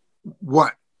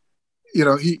 what?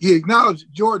 He acknowledged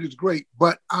Jordan's great,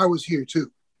 but I was here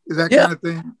too. Is that kind of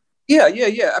thing? Yeah,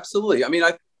 absolutely. I mean,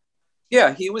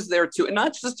 he was there too. And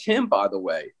not just him, by the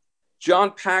way.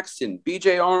 John Paxson,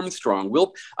 B.J. Armstrong,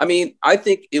 I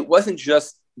think it wasn't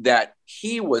just that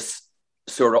he was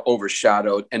sort of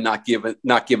overshadowed and not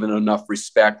given enough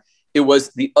respect. It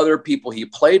was the other people he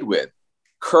played with,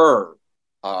 Kerr,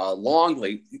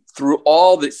 Longley, through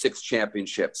all the 6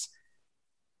 championships.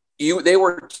 They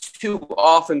were too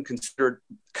often considered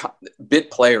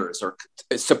bit players or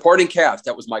supporting cast.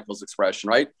 That was Michael's expression,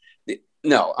 right?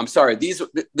 No, I'm sorry.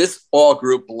 This all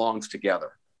group belongs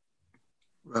together.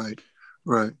 Right.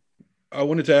 I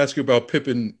wanted to ask you about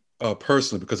Pippen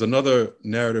personally, because another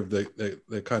narrative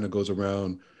that kind of goes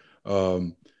around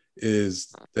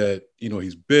is that,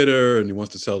 he's bitter and he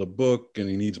wants to sell the book and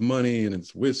he needs money and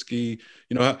it's whiskey.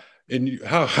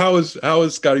 How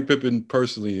is Scottie Pippen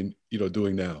personally,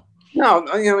 doing now? No,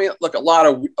 look, a lot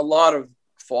of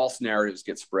false narratives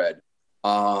get spread,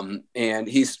 and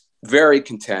he's very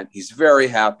content. He's very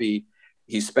happy.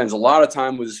 He spends a lot of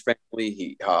time with his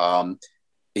family.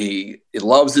 He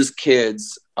loves his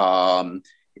kids. None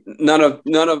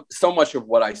of so much of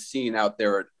what I've seen out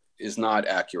there is not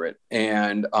accurate,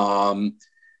 and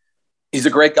he's a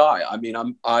great guy. I mean,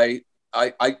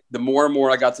 the more and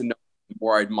more I got to know, the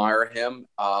more I admire him,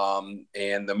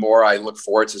 and the more I look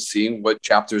forward to seeing what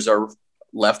chapters are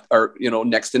left or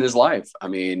next in his life. I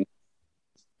mean,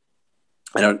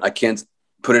 I can't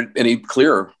put it any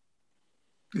clearer.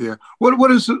 Yeah.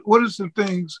 What is some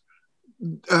things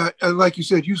like you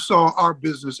said, you saw our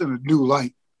business in a new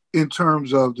light in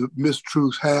terms of the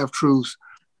mistruths, half-truths,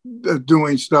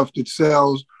 doing stuff that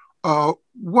sells.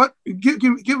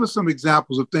 Give us some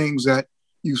examples of things that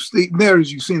you've seen,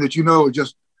 narratives you've seen that you know are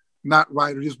just not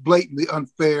right or just blatantly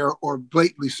unfair or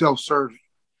blatantly self-serving.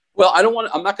 Well,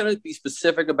 I'm not going to be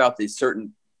specific about these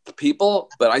certain people,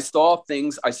 but I saw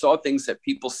things that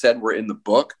people said were in the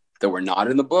book that were not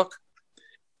in the book.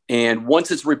 And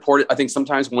once it's reported, I think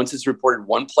sometimes once it's reported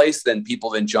one place, then people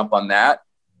then jump on that.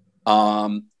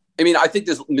 I mean, I think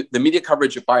the media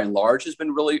coverage by and large has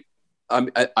been really,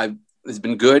 has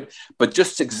been good, but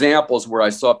just examples where I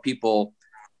saw people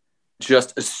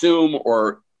just assume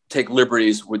or take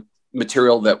liberties with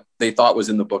material that they thought was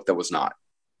in the book that was not.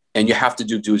 And you have to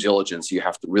do due diligence. You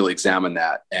have to really examine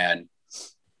that. And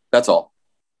that's all.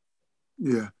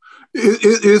 Yeah.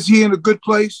 Is he in a good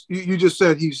place? You just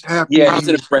said he's happy. Yeah, he's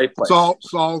in a great place.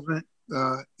 Solvent,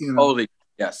 Totally.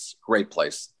 Yes. Great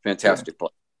place. Fantastic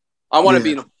place. I want to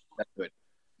be in a place that good.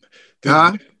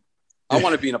 Huh? I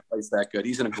want to be in a place that good.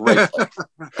 He's in a great place.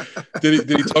 Did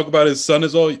he talk about his son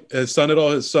at all? His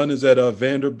son is at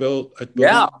Vanderbilt.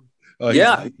 Yeah.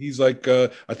 He's like, I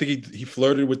think he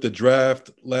flirted with the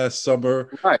draft last summer.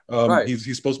 Right.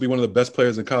 He's supposed to be one of the best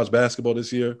players in college basketball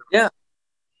this year. Yeah.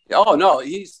 Oh, no,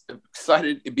 he's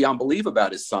excited beyond belief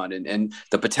about his son and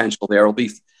the potential there. It'll be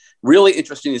really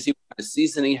interesting to see what kind of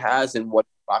season he has and what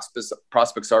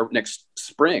prospects are next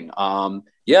spring.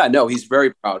 He's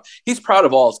very proud. He's proud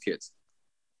of all his kids.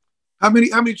 How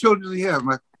many children does he have,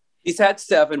 Mike? He's had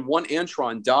 7. One,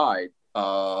 Antron, died,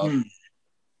 a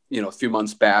few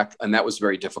months back, and that was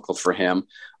very difficult for him.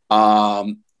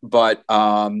 But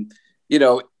a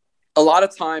lot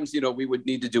of times, we would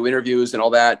need to do interviews and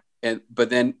all that. But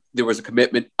then there was a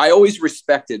commitment. I always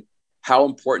respected how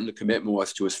important the commitment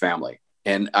was to his family.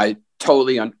 And I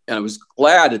was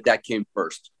glad that came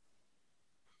first.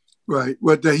 Right.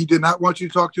 But he did not want you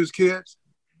to talk to his kids?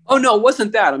 Oh, no, it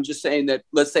wasn't that. I'm just saying that,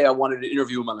 let's say I wanted to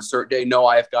interview him on a certain day. No,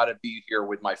 I have got to be here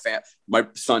with my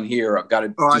son here. I've got to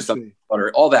do something about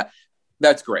it. All that.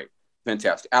 That's great.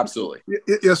 Fantastic. Absolutely.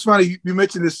 It's funny. You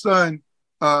mentioned his son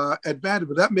at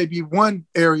Vanderbilt. That may be one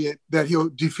area that he'll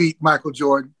defeat Michael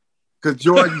Jordan, because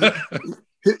Jordan,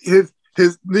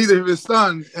 neither of his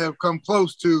sons have come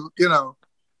close to getting on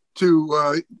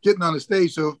the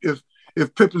stage. So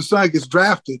if Pippen's son gets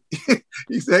drafted,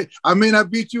 he say, "I may not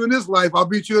beat you in this life. I'll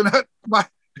beat you in the next one."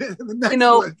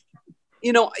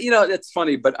 That's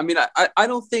funny, but I mean, I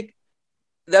don't think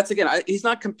that's he's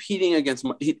not competing against.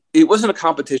 It wasn't a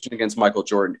competition against Michael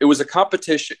Jordan. It was a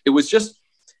competition. It was just,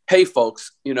 hey,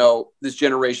 folks, this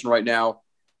generation right now,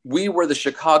 we were the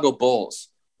Chicago Bulls.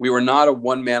 We were not a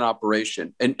one-man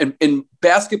operation. And in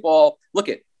basketball, look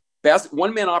at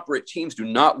one-man operate teams do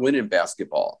not win in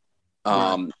basketball.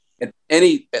 LeBron,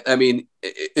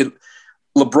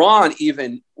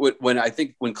 even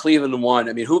when Cleveland won,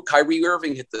 Kyrie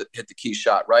Irving hit the key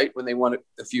shot, right? When they won it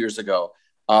a few years ago.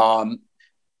 When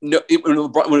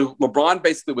LeBron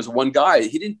basically was one guy,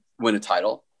 he didn't win a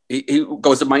title. He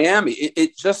goes to Miami.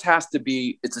 It just has to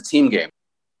be, it's a team game.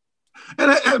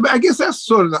 And I guess that's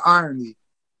sort of the irony.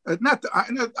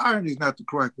 Irony is not the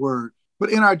correct word,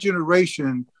 but in our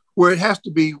generation where it has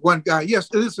to be one guy. Yes,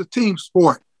 it is a team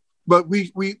sport, but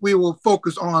we will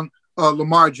focus on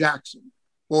Lamar Jackson,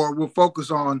 or we'll focus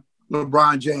on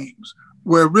LeBron James,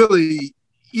 where really,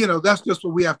 that's just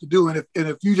what we have to do. And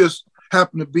if you just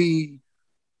happen to be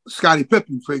Scottie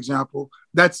Pippen, for example,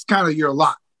 that's kind of your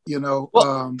lot, Well,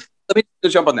 let me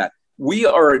jump on that. We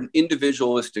are an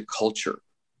individualistic culture.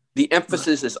 The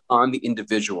emphasis is on the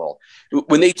individual.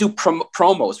 When they do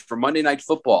promos for Monday Night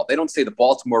Football, they don't say the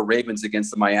Baltimore Ravens against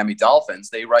the Miami Dolphins.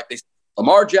 They say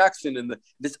Lamar Jackson, and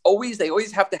they always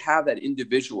have to have that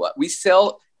individual. We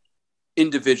sell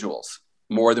individuals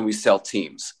more than we sell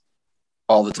teams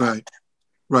all the time.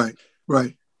 Right.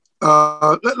 One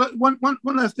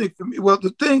last thing for me. Well,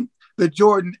 the thing that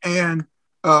Jordan and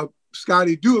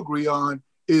Scottie do agree on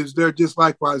is their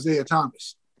dislike for Isaiah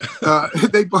Thomas.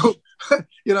 They both. And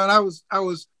it was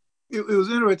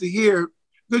interesting to hear,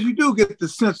 because you do get the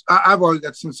sense, I've always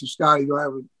got the sense of Scottie, though I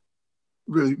haven't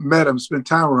really met him, spent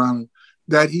time around him,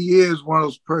 that he is one of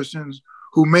those persons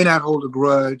who may not hold a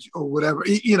grudge or whatever.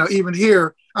 Even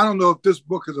here, I don't know if this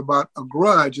book is about a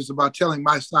grudge, it's about telling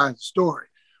my side of the story.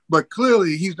 But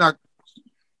clearly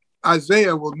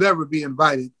Isaiah will never be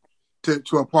invited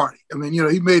to a party.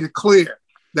 He made it clear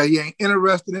that he ain't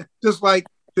interested in it, just like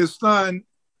his son,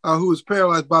 who was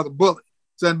paralyzed by the bully.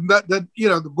 So that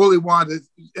the bully wanted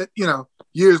to,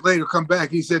 years later come back.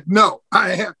 He said, "No,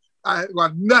 I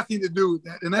want nothing to do with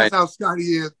that." And that's how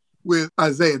Scottie is with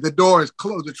Isaiah. The door is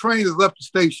closed. The train has left the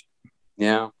station.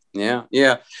 Yeah.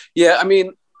 I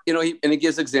mean, and he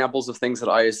gives examples of things that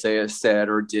Isaiah said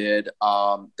or did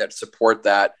that support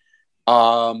that.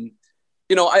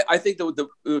 I think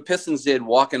the Pistons did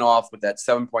walking off with that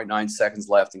 7.9 seconds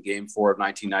left in Game 4 of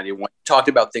 1991. Talked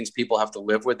about things people have to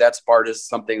live with. That part is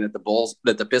something that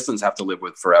the Pistons have to live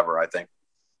with forever, I think.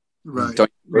 Right.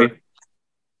 Right.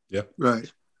 Yeah.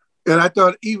 Right. And I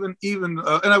thought even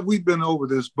we've been over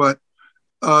this, but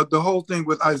the whole thing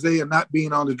with Isaiah not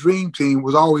being on the dream team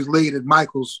was always laid at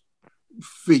Michael's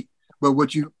feet. But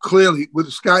what you clearly with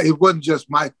the Sky, it wasn't just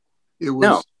Michael. It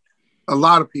was a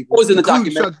lot of people. It was in the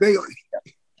documentary. Chuck Daly.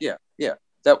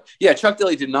 Yeah. Chuck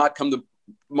Daly did not come to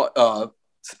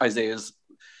Isaiah's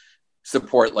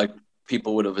support like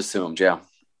people would have assumed. Yeah.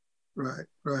 Right.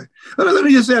 Let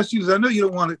me just ask you this. I know you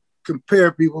don't want to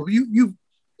compare people. You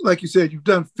like you said, you've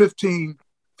done 15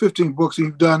 books and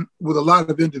you've done with a lot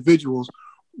of individuals.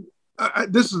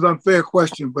 This is an unfair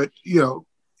question, but I'm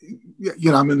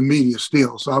in the media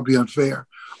still, so I'll be unfair.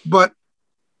 But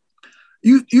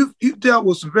you've dealt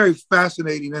with some very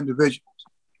fascinating individuals,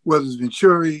 whether it's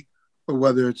Venturi or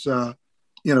whether it's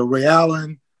Ray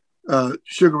Allen,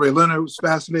 Sugar Ray Leonard was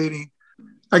fascinating.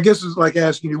 I guess it's like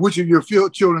asking you, which of your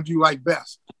children do you like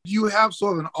best? Do you have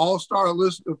sort of an all-star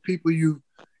list of people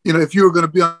if you were going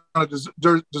to be on a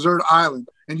desert island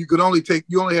and you only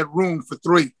had room for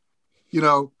 3,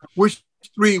 which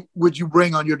 3 would you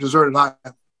bring on your deserted island?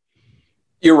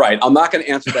 You're right. I'm not going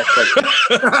to answer that question.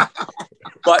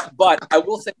 but I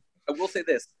will say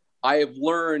this. I have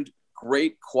learned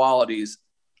great qualities.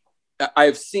 I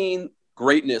have seen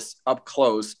greatness up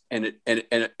close, and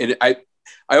I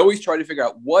always try to figure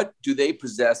out what do they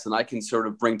possess, and I can sort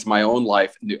of bring to my own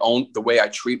life and the way I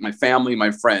treat my family,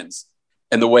 my friends,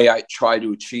 and the way I try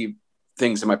to achieve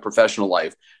things in my professional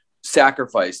life.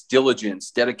 Sacrifice,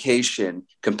 diligence, dedication,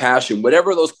 compassion,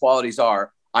 whatever those qualities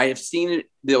are, I have seen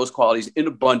those qualities in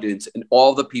abundance in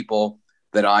all the people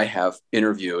that I have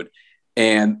interviewed.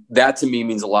 And that to me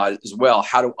means a lot as well.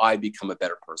 How do I become a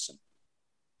better person?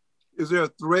 Is there a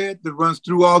thread that runs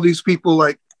through all these people?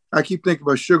 Like I keep thinking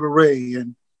about Sugar Ray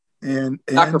and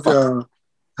Sacrifice.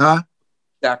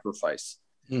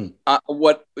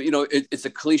 It's a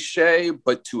cliche,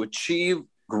 but to achieve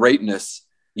greatness,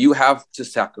 you have to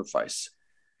sacrifice.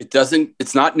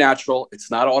 It's not natural. It's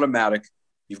not automatic.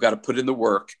 You've got to put in the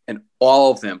work, and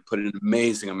all of them put in an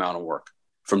amazing amount of work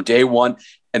from day one.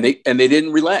 And they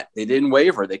didn't relent. They didn't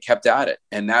waver. They kept at it.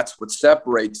 And that's what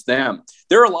separates them.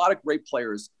 There are a lot of great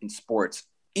players in sports,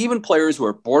 even players who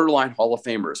are borderline Hall of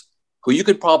Famers, who you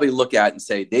could probably look at and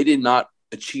say they did not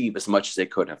achieve as much as they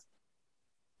could have.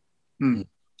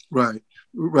 Right.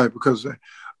 Because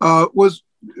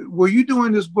were you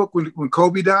doing this book when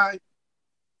Kobe died?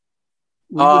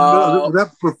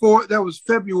 That was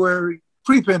February,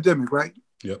 pre-pandemic, right?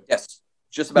 Yep. Yes.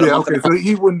 Just about a month. Okay. So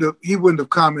he wouldn't have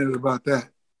commented about that.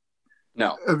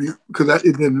 No. I mean, because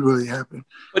it didn't really happen.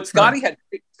 But Scotty has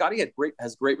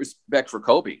great respect for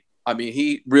Kobe. I mean,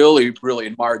 he really, really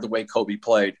admired the way Kobe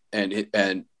played and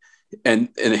him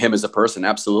as a person.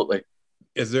 Absolutely.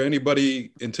 Is there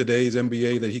anybody in today's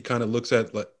NBA that he kind of looks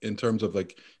at in terms of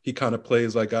like he kind of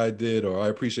plays like I did, or I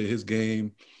appreciate his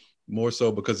game more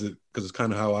so because it's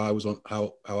kind of how I was on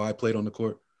how I played on the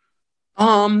court?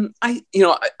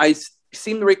 I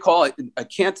seem to recall. I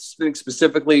can't think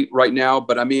specifically right now,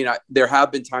 but I mean, there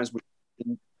have been times with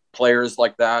players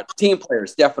like that, team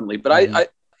players definitely. But I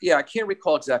can't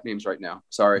recall exact names right now.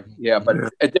 Sorry. Yeah, but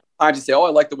at different times you say, "Oh, I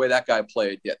like the way that guy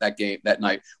played that game that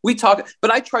night." We talked,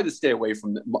 but I tried to stay away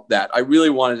from that. I really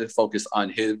wanted to focus on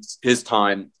his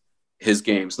time, his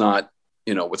games, not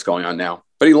what's going on now.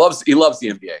 But he loves the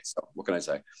NBA. So what can I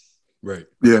say? Right.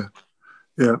 Yeah.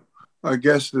 Our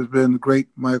guest has been the great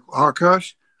Michael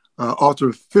Arkosh, author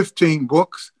of 15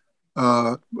 books.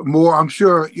 More, I'm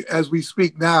sure, as we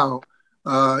speak now.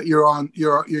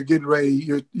 You're getting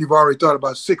ready. You've already thought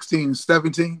about 16 and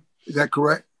 17. Is that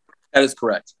correct? That is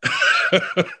correct.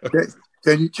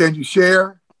 Can you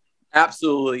share?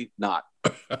 Absolutely not.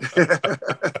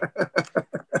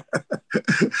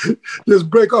 Just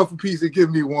break off a piece and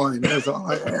give me one. That's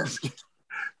all I ask.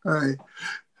 All right.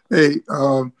 Hey,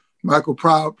 Michael,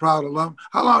 proud alum.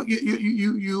 How long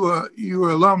you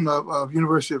were alum of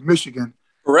University of Michigan?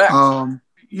 Correct.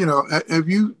 Have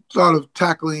you thought of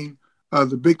tackling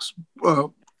the big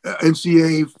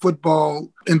NCAA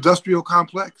football industrial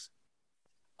complex?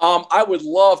 I would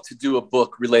love to do a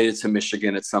book related to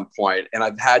Michigan at some point, and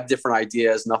I've had different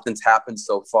ideas. Nothing's happened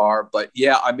so far, but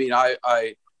yeah, I mean,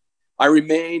 I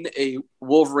remain a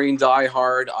Wolverine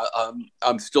diehard.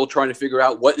 I'm still trying to figure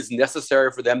out what is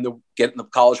necessary for them to get in the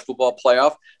college football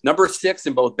playoff. Number 6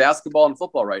 in both basketball and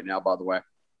football right now, by the way.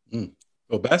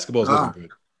 Oh, basketball's looking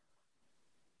good.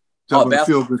 Definitely a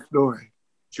feel-good story.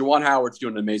 Juwan Howard's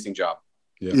doing an amazing job.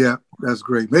 Yeah, that's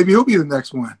great. Maybe he'll be the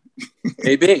next one.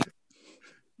 Maybe.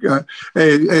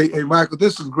 Hey, Michael,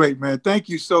 this is great, man. Thank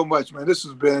you so much, man. This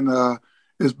has been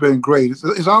it's been great.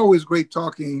 It's always great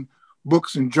talking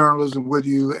books and journalism with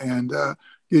you and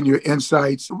getting your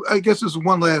insights. I guess this is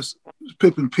one last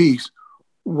Pippen piece.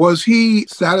 Was he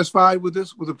satisfied with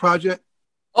the project?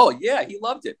 Oh yeah, he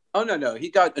loved it. Oh no, he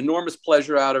got enormous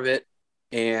pleasure out of it,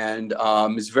 and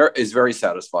is very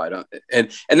satisfied.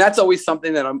 And that's always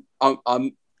something that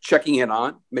I'm checking in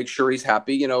on, make sure he's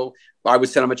happy. You know, I would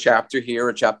send him a chapter here,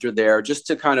 a chapter there, just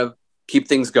to kind of keep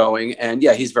things going. And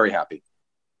yeah, he's very happy.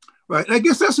 Right. And I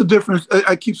guess that's the difference.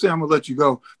 I keep saying I'm gonna let you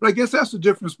go, but I guess that's the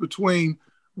difference between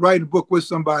writing a book with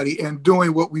somebody and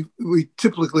doing what we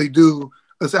typically do,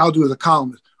 as I'll do as a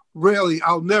columnist. Rarely,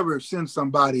 I'll never send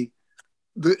somebody.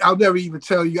 I'll never even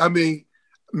tell you. I may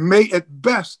at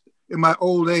best in my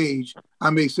old age, I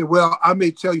may say, well, I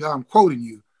may tell you how I'm quoting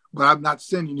you, but I'm not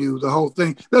sending you the whole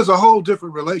thing. There's a whole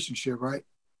different relationship, right?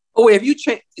 Oh, wait, have you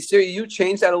changed? So you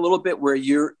changed that a little bit, where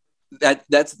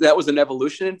that was an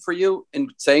evolution for you in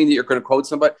saying that you're going to quote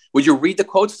somebody. Would you read the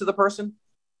quotes to the person?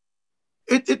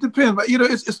 It depends, but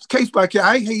it's case by case.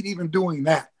 I hate even doing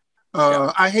that.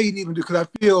 I hate even because I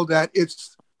feel that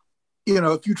it's,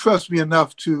 if you trust me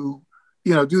enough to,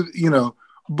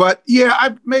 but yeah,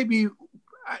 I maybe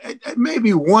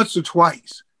once or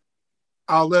twice,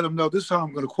 I'll let them know this is how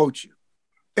I'm going to quote you.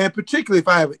 And particularly if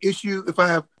I have an issue,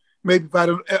 I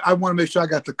want to make sure I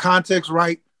got the context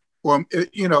right, or,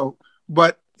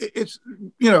 but it's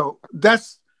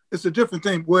a different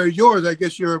thing. Where yours, I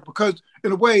guess because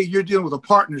in a way you're dealing with a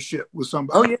partnership with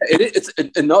somebody. Oh yeah, it's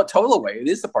in no total way. It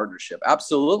is a partnership.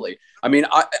 Absolutely. I mean,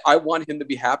 I want him to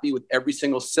be happy with every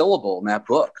single syllable in that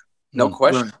book. No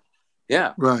question. Right.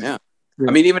 Yeah. Right. Yeah. Yeah.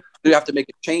 I mean, even if you have to make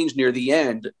a change near the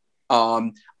end,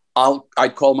 I'd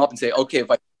call him up and say, okay, if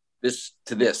I this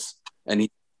to this, and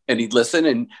he'd listen,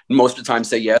 and most of the time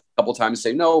say yes, a couple of times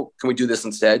say no. Can we do this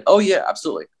instead? Oh yeah,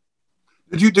 absolutely.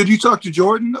 Did you talk to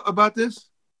Jordan about this?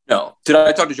 No. Did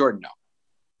I talk to Jordan?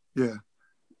 No. Yeah.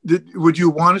 Would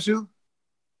you want to?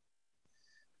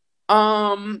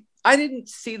 I didn't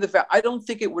see the fact. I don't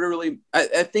think it would have really.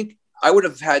 I think I would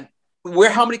have had.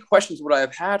 How many questions would I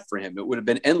have had for him? It would have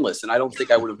been endless, and I don't think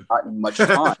I would have gotten much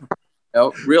time.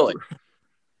 Really.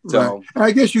 So right.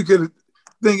 I guess you could.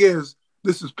 Thing is,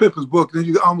 this is Pippen's book. Then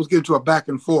you almost get into a back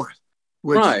and forth.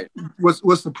 Which, right.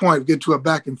 What's the point of getting to a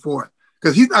back and forth?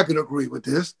 Because he's not going to agree with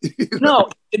this. No.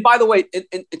 And by the way,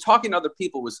 in talking to other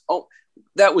people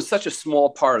that was such a small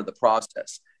part of the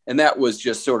process, and that was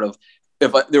just sort of.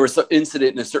 If there was some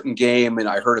incident in a certain game and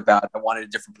I heard about it, I wanted a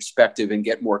different perspective and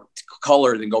get more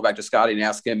color, then go back to Scotty and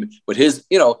ask him, but his,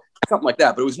 something like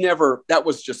that. But it was never, that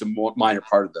was just a more minor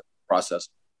part of the process.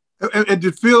 And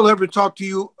did Phil ever talk to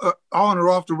you on or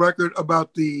off the record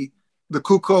about the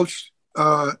Kukoc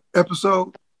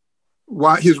episode?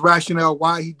 Why his rationale,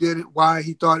 why he did it, why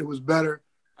he thought it was better?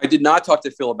 I did not talk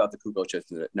to Phil about the Kukoc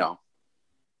incident. No.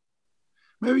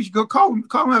 Maybe you should go call him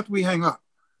after we hang up.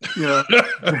 Yeah.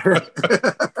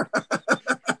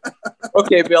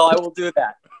 Okay, Bill, I will do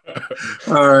that.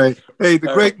 All right. Hey,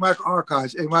 the great Michael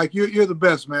Arkash. Hey, Mike, you're the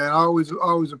best, man. I always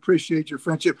appreciate your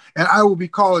friendship, and I will be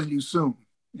calling you soon.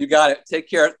 You got it. Take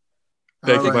care.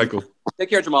 Thank you, Michael. Take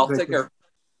care, Jamal. Take care.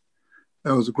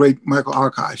 That was a great Michael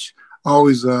Arkash.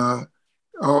 Always love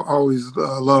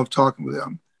talking with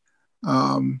him.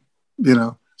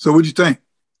 So what'd you think?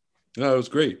 No, it was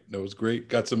great. That was great.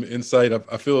 Got some insight.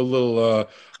 I feel a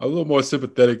little more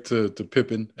sympathetic to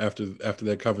Pippen after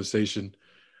that conversation.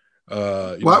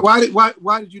 Why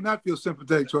did you not feel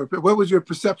sympathetic toward Pippen? What was your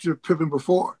perception of Pippen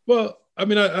before? Well, I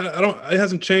mean, I don't. It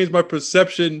hasn't changed my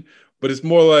perception, but it's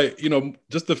more like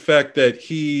just the fact that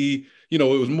he, it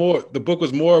was more. The book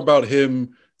was more about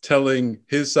him telling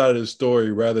his side of the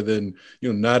story rather than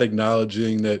not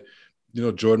acknowledging that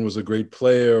Jordan was a great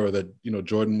player or that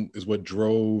Jordan is what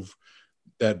drove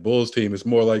that Bulls team. It's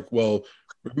more like, well,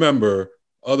 remember,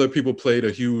 other people played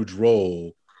a huge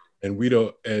role, and we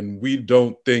don't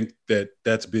think that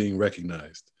that's being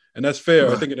recognized, and that's fair.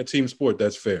 Right. I think in a team sport,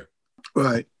 that's fair.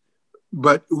 Right.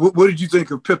 But what did you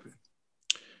think of Pippen?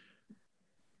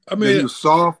 I mean, that he was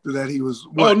soft, or that he was.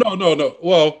 What? Oh no.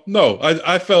 Well, no.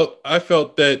 I felt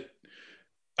that.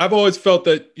 I've always felt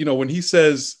that when he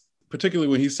says, particularly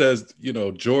when he says,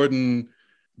 Jordan.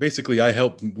 Basically,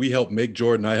 we helped make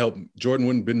Jordan. Jordan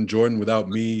wouldn't have been Jordan without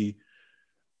me.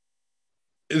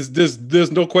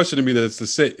 There's no question to me that it's the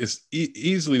same. It's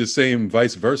easily the same,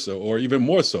 vice versa, or even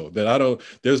more so. That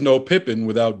there's no Pippen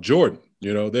without Jordan.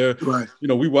 You know, they're Right. you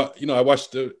know, I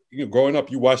watched growing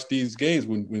up, you watched these games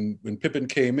when Pippen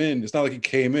came in. It's not like he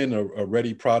came in a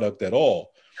ready product at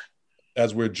all,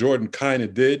 as where Jordan kind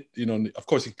of did. You know, of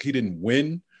course he didn't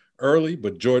win early,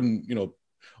 but Jordan,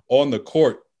 on the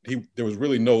court, there was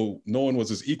really no one was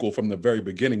his equal from the very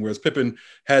beginning, whereas Pippen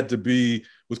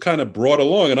was kind of brought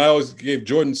along. And I always gave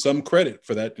Jordan some credit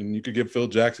for that. And you could give Phil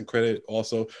Jackson credit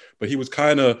also, but he was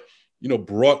kind of,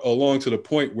 brought along to the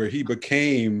point where he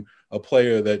became a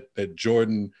player that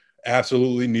Jordan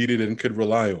absolutely needed and could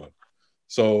rely on.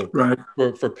 So Right.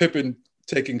 for Pippen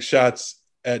taking shots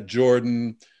at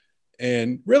Jordan,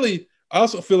 and really, I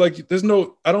also feel like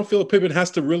I don't feel Pippen has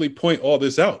to really point all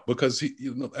this out, because he,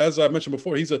 as I mentioned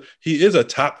before, he is a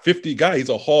top 50 guy. He's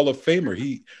a Hall of Famer.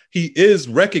 He is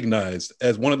recognized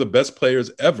as one of the best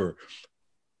players ever.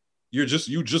 You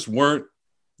just weren't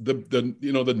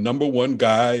the number one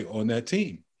guy on that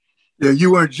team. Yeah,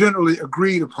 you weren't generally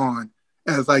agreed upon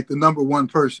as like the number one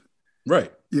person.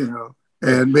 Right.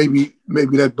 And maybe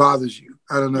that bothers you.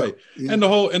 I don't know. Right. And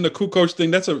the Kukoc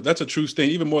thing, that's a true thing.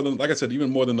 Even more than, like I said, even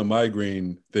more than the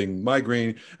migraine thing.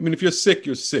 Migraine, I mean, if you're sick,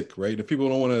 you're sick, right? If people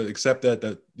don't want to accept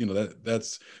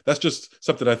that's just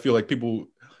something I feel like people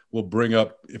will bring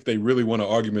up if they really want to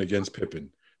argument against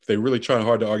Pippen. If they're really trying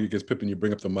hard to argue against Pippen, you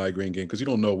bring up the migraine game, because you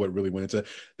don't know what really went into.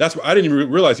 That's what I didn't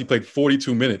even realize he played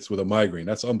 42 minutes with a migraine.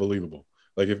 That's unbelievable.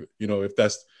 Like if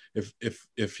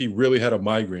he really had a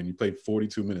migraine, he played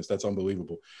 42 minutes. That's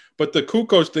unbelievable. But the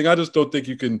Kukoc thing, I just don't think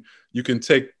you can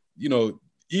take,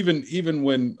 even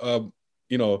when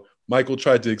Michael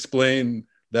tried to explain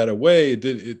that away,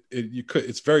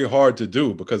 it's very hard to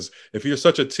do, because if you're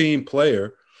such a team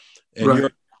player and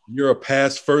right. you're a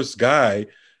pass first guy,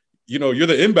 you're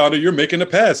the inbounder, you're making the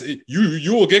pass.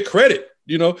 You will get credit.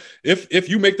 If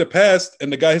you make the pass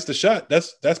and the guy hits the shot,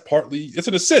 that's partly, it's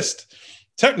an assist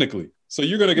technically. So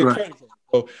you're going to get credit for it.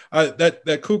 So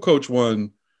that Kukoc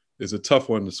one is a tough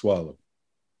one to swallow.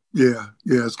 Yeah,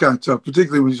 it's kind of tough,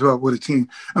 particularly when you talk with a team.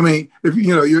 I mean, if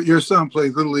your son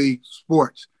plays little league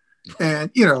sports, and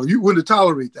you wouldn't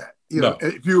tolerate that. No.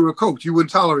 If you were a coach, you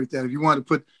wouldn't tolerate that. If you wanted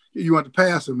to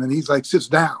pass him, and he's like sits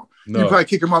down, you'd probably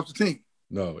kick him off the team.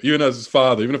 No, even as his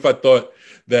father, even if I thought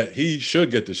that he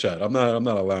should get the shot, I'm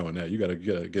not allowing that. You got to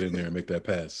get in there and make that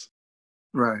pass.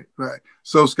 Right.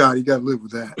 So Scott, you got to live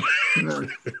with that.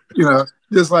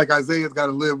 Just like Isaiah's got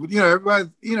to live with.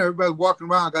 Everybody walking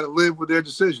around got to live with their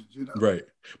decisions. Right.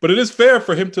 But it is fair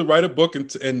for him to write a book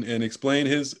and explain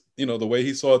his, the way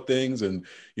he saw things, and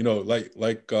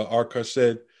like Arkush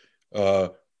said,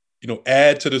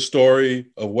 add to the story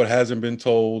of what hasn't been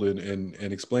told,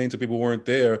 and explain to people who weren't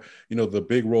there, the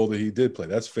big role that he did play.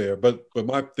 That's fair. But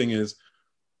my thing is,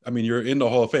 I mean, you're in the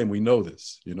Hall of Fame. We know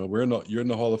this. You're in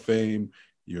the Hall of Fame.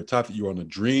 You're on the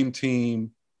dream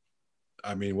team.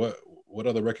 I mean, what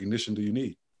other recognition do you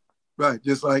need? Right.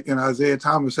 Just like Isaiah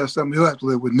Thomas, that's something he'll have to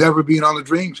live with, never being on the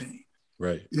dream team.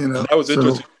 Right. And that was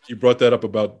interesting. You brought that up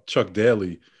about Chuck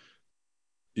Daly,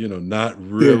 not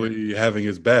really having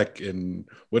his back. And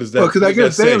what is that? Well, because I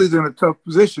guess Daly's in a tough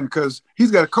position, because he's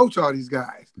got to coach all these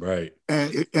guys. Right.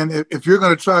 And if you're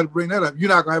going to try to bring that up, you're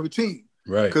not going to have a team.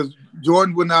 Right. Because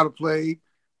Jordan would not have played.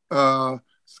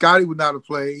 Scotty would not have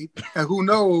played. And who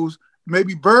knows,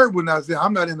 maybe Bird would not say,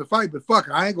 I'm not in the fight, but fuck,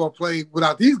 I ain't going to play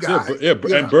without these guys. Yeah.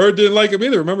 And Bird didn't like him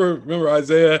either. Remember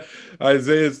Isaiah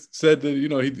said that, he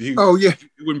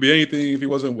wouldn't be anything if he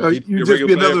wasn't you just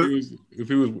be another player. If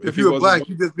you were black,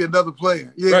 you'd just be another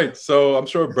player. Yeah. Right. So I'm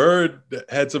sure Bird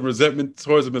had some resentment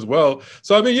towards him as well.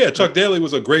 So I mean, Chuck Daly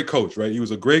was a great coach, right? He was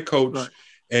a great coach,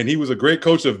 and he was a great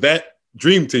coach of that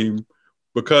dream team,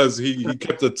 because he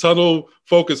kept a tunnel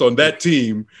focus on that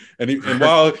team. And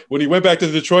when he went back to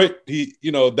Detroit,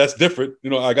 that's different.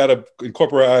 I got to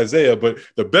incorporate Isaiah, but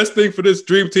the best thing for this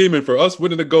dream team and for us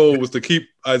winning the goal was to keep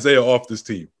Isaiah off this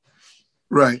team.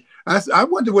 Right. I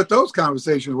wonder what those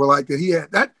conversations were like that he had.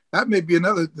 That may be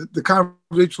another, the conversation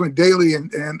between Daly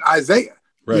and Isaiah,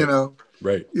 right.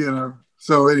 Right.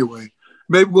 So anyway,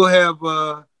 maybe we'll have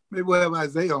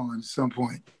Isaiah on at some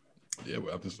point. Yeah,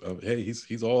 hey, he's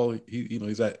he's at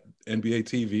NBA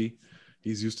TV.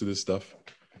 He's used to this stuff.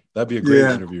 That'd be a great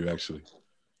interview, actually.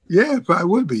 Yeah, it probably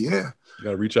would be. Yeah. You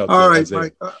got to reach out to Isaiah.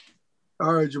 Mike.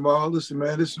 All right, Jamal. Listen,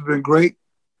 man, this has been great.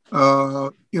 Get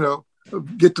the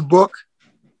book.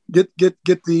 Get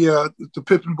the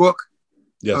Pippen book.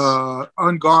 Yes.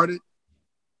 Unguarded.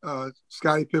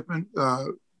 Scottie Pippen,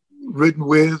 written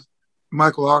with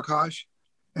Michael Arkush,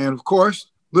 and of course,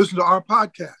 listen to our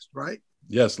podcast. Right.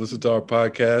 Yes, listen to our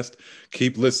podcast.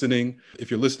 Keep listening. If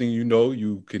you're listening,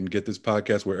 you can get this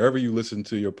podcast wherever you listen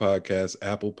to your podcast: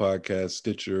 Apple Podcasts,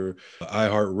 Stitcher,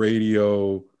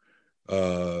 iHeartRadio,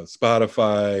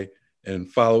 Spotify, and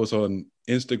follow us on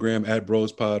Instagram at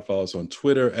BrosPod. Follow us on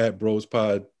Twitter at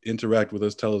BrosPod. Interact with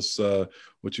us. Tell us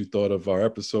what you thought of our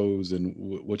episodes and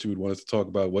what you would want us to talk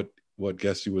about, what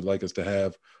guests you would like us to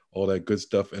have, all that good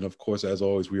stuff. And of course, as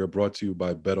always, we are brought to you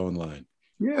by Bet Online.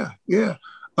 Yeah.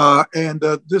 And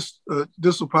this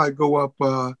will probably go up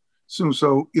soon.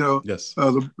 So, yes.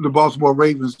 The Baltimore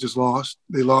Ravens just lost.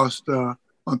 They lost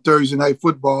on Thursday Night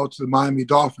Football to the Miami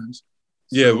Dolphins.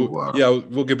 Yeah, so,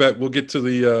 we'll get back. We'll get to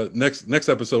the next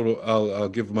episode. I'll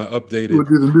give my updated. We'll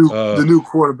do the new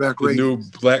quarterback ratings. The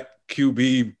new Black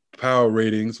QB power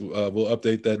ratings. We'll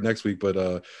update that next week. But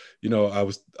I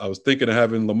was thinking of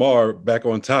having Lamar back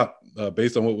on top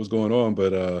based on what was going on.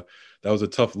 But that was a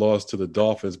tough loss to the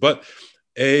Dolphins. But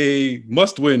a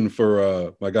must win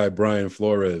for my guy Brian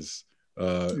Flores,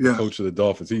 coach of the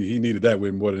Dolphins. He needed that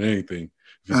win more than anything.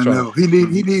 I know he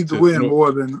needs to win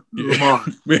more than Lamar.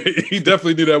 He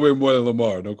definitely need that win more than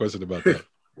Lamar. No question about that.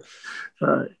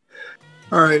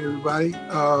 All right, everybody.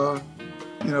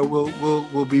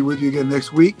 We'll be with you again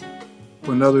next week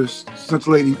for another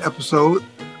scintillating episode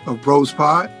of Bros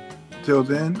Pod. Till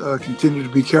then, continue to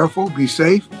be careful, be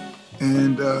safe,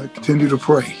 and continue to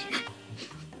pray.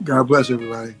 God bless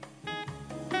everybody.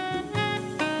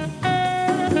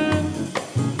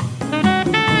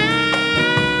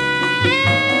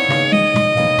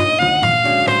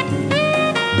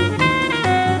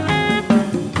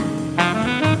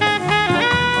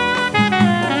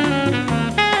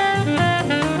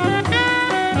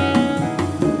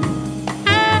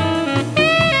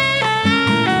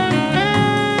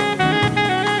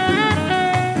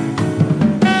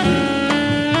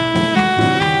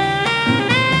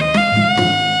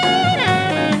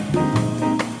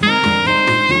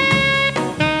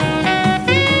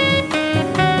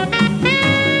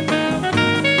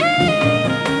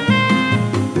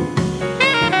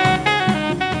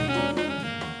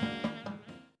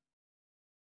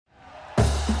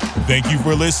 Thank you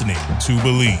for listening to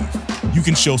Believe. You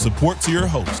can show support to your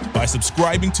host by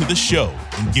subscribing to the show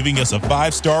and giving us a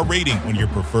 5-star rating on your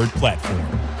preferred platform.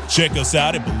 Check us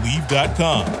out at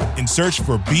Believe.com and search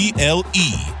for BLEAV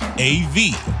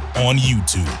on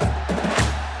YouTube.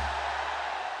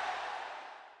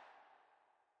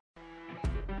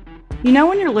 You know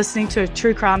when you're listening to a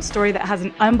true crime story that has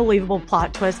an unbelievable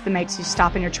plot twist that makes you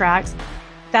stop in your tracks?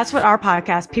 That's what our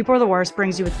podcast, People Are the Worst,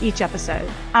 brings you with each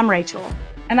episode. I'm Rachel.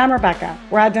 And I'm Rebecca.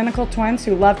 We're identical twins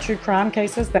who love true crime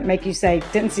cases that make you say,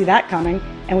 didn't see that coming,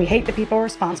 and we hate the people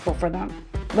responsible for them.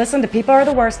 Listen to People Are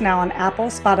the Worst now on Apple,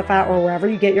 Spotify, or wherever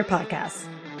you get your podcasts.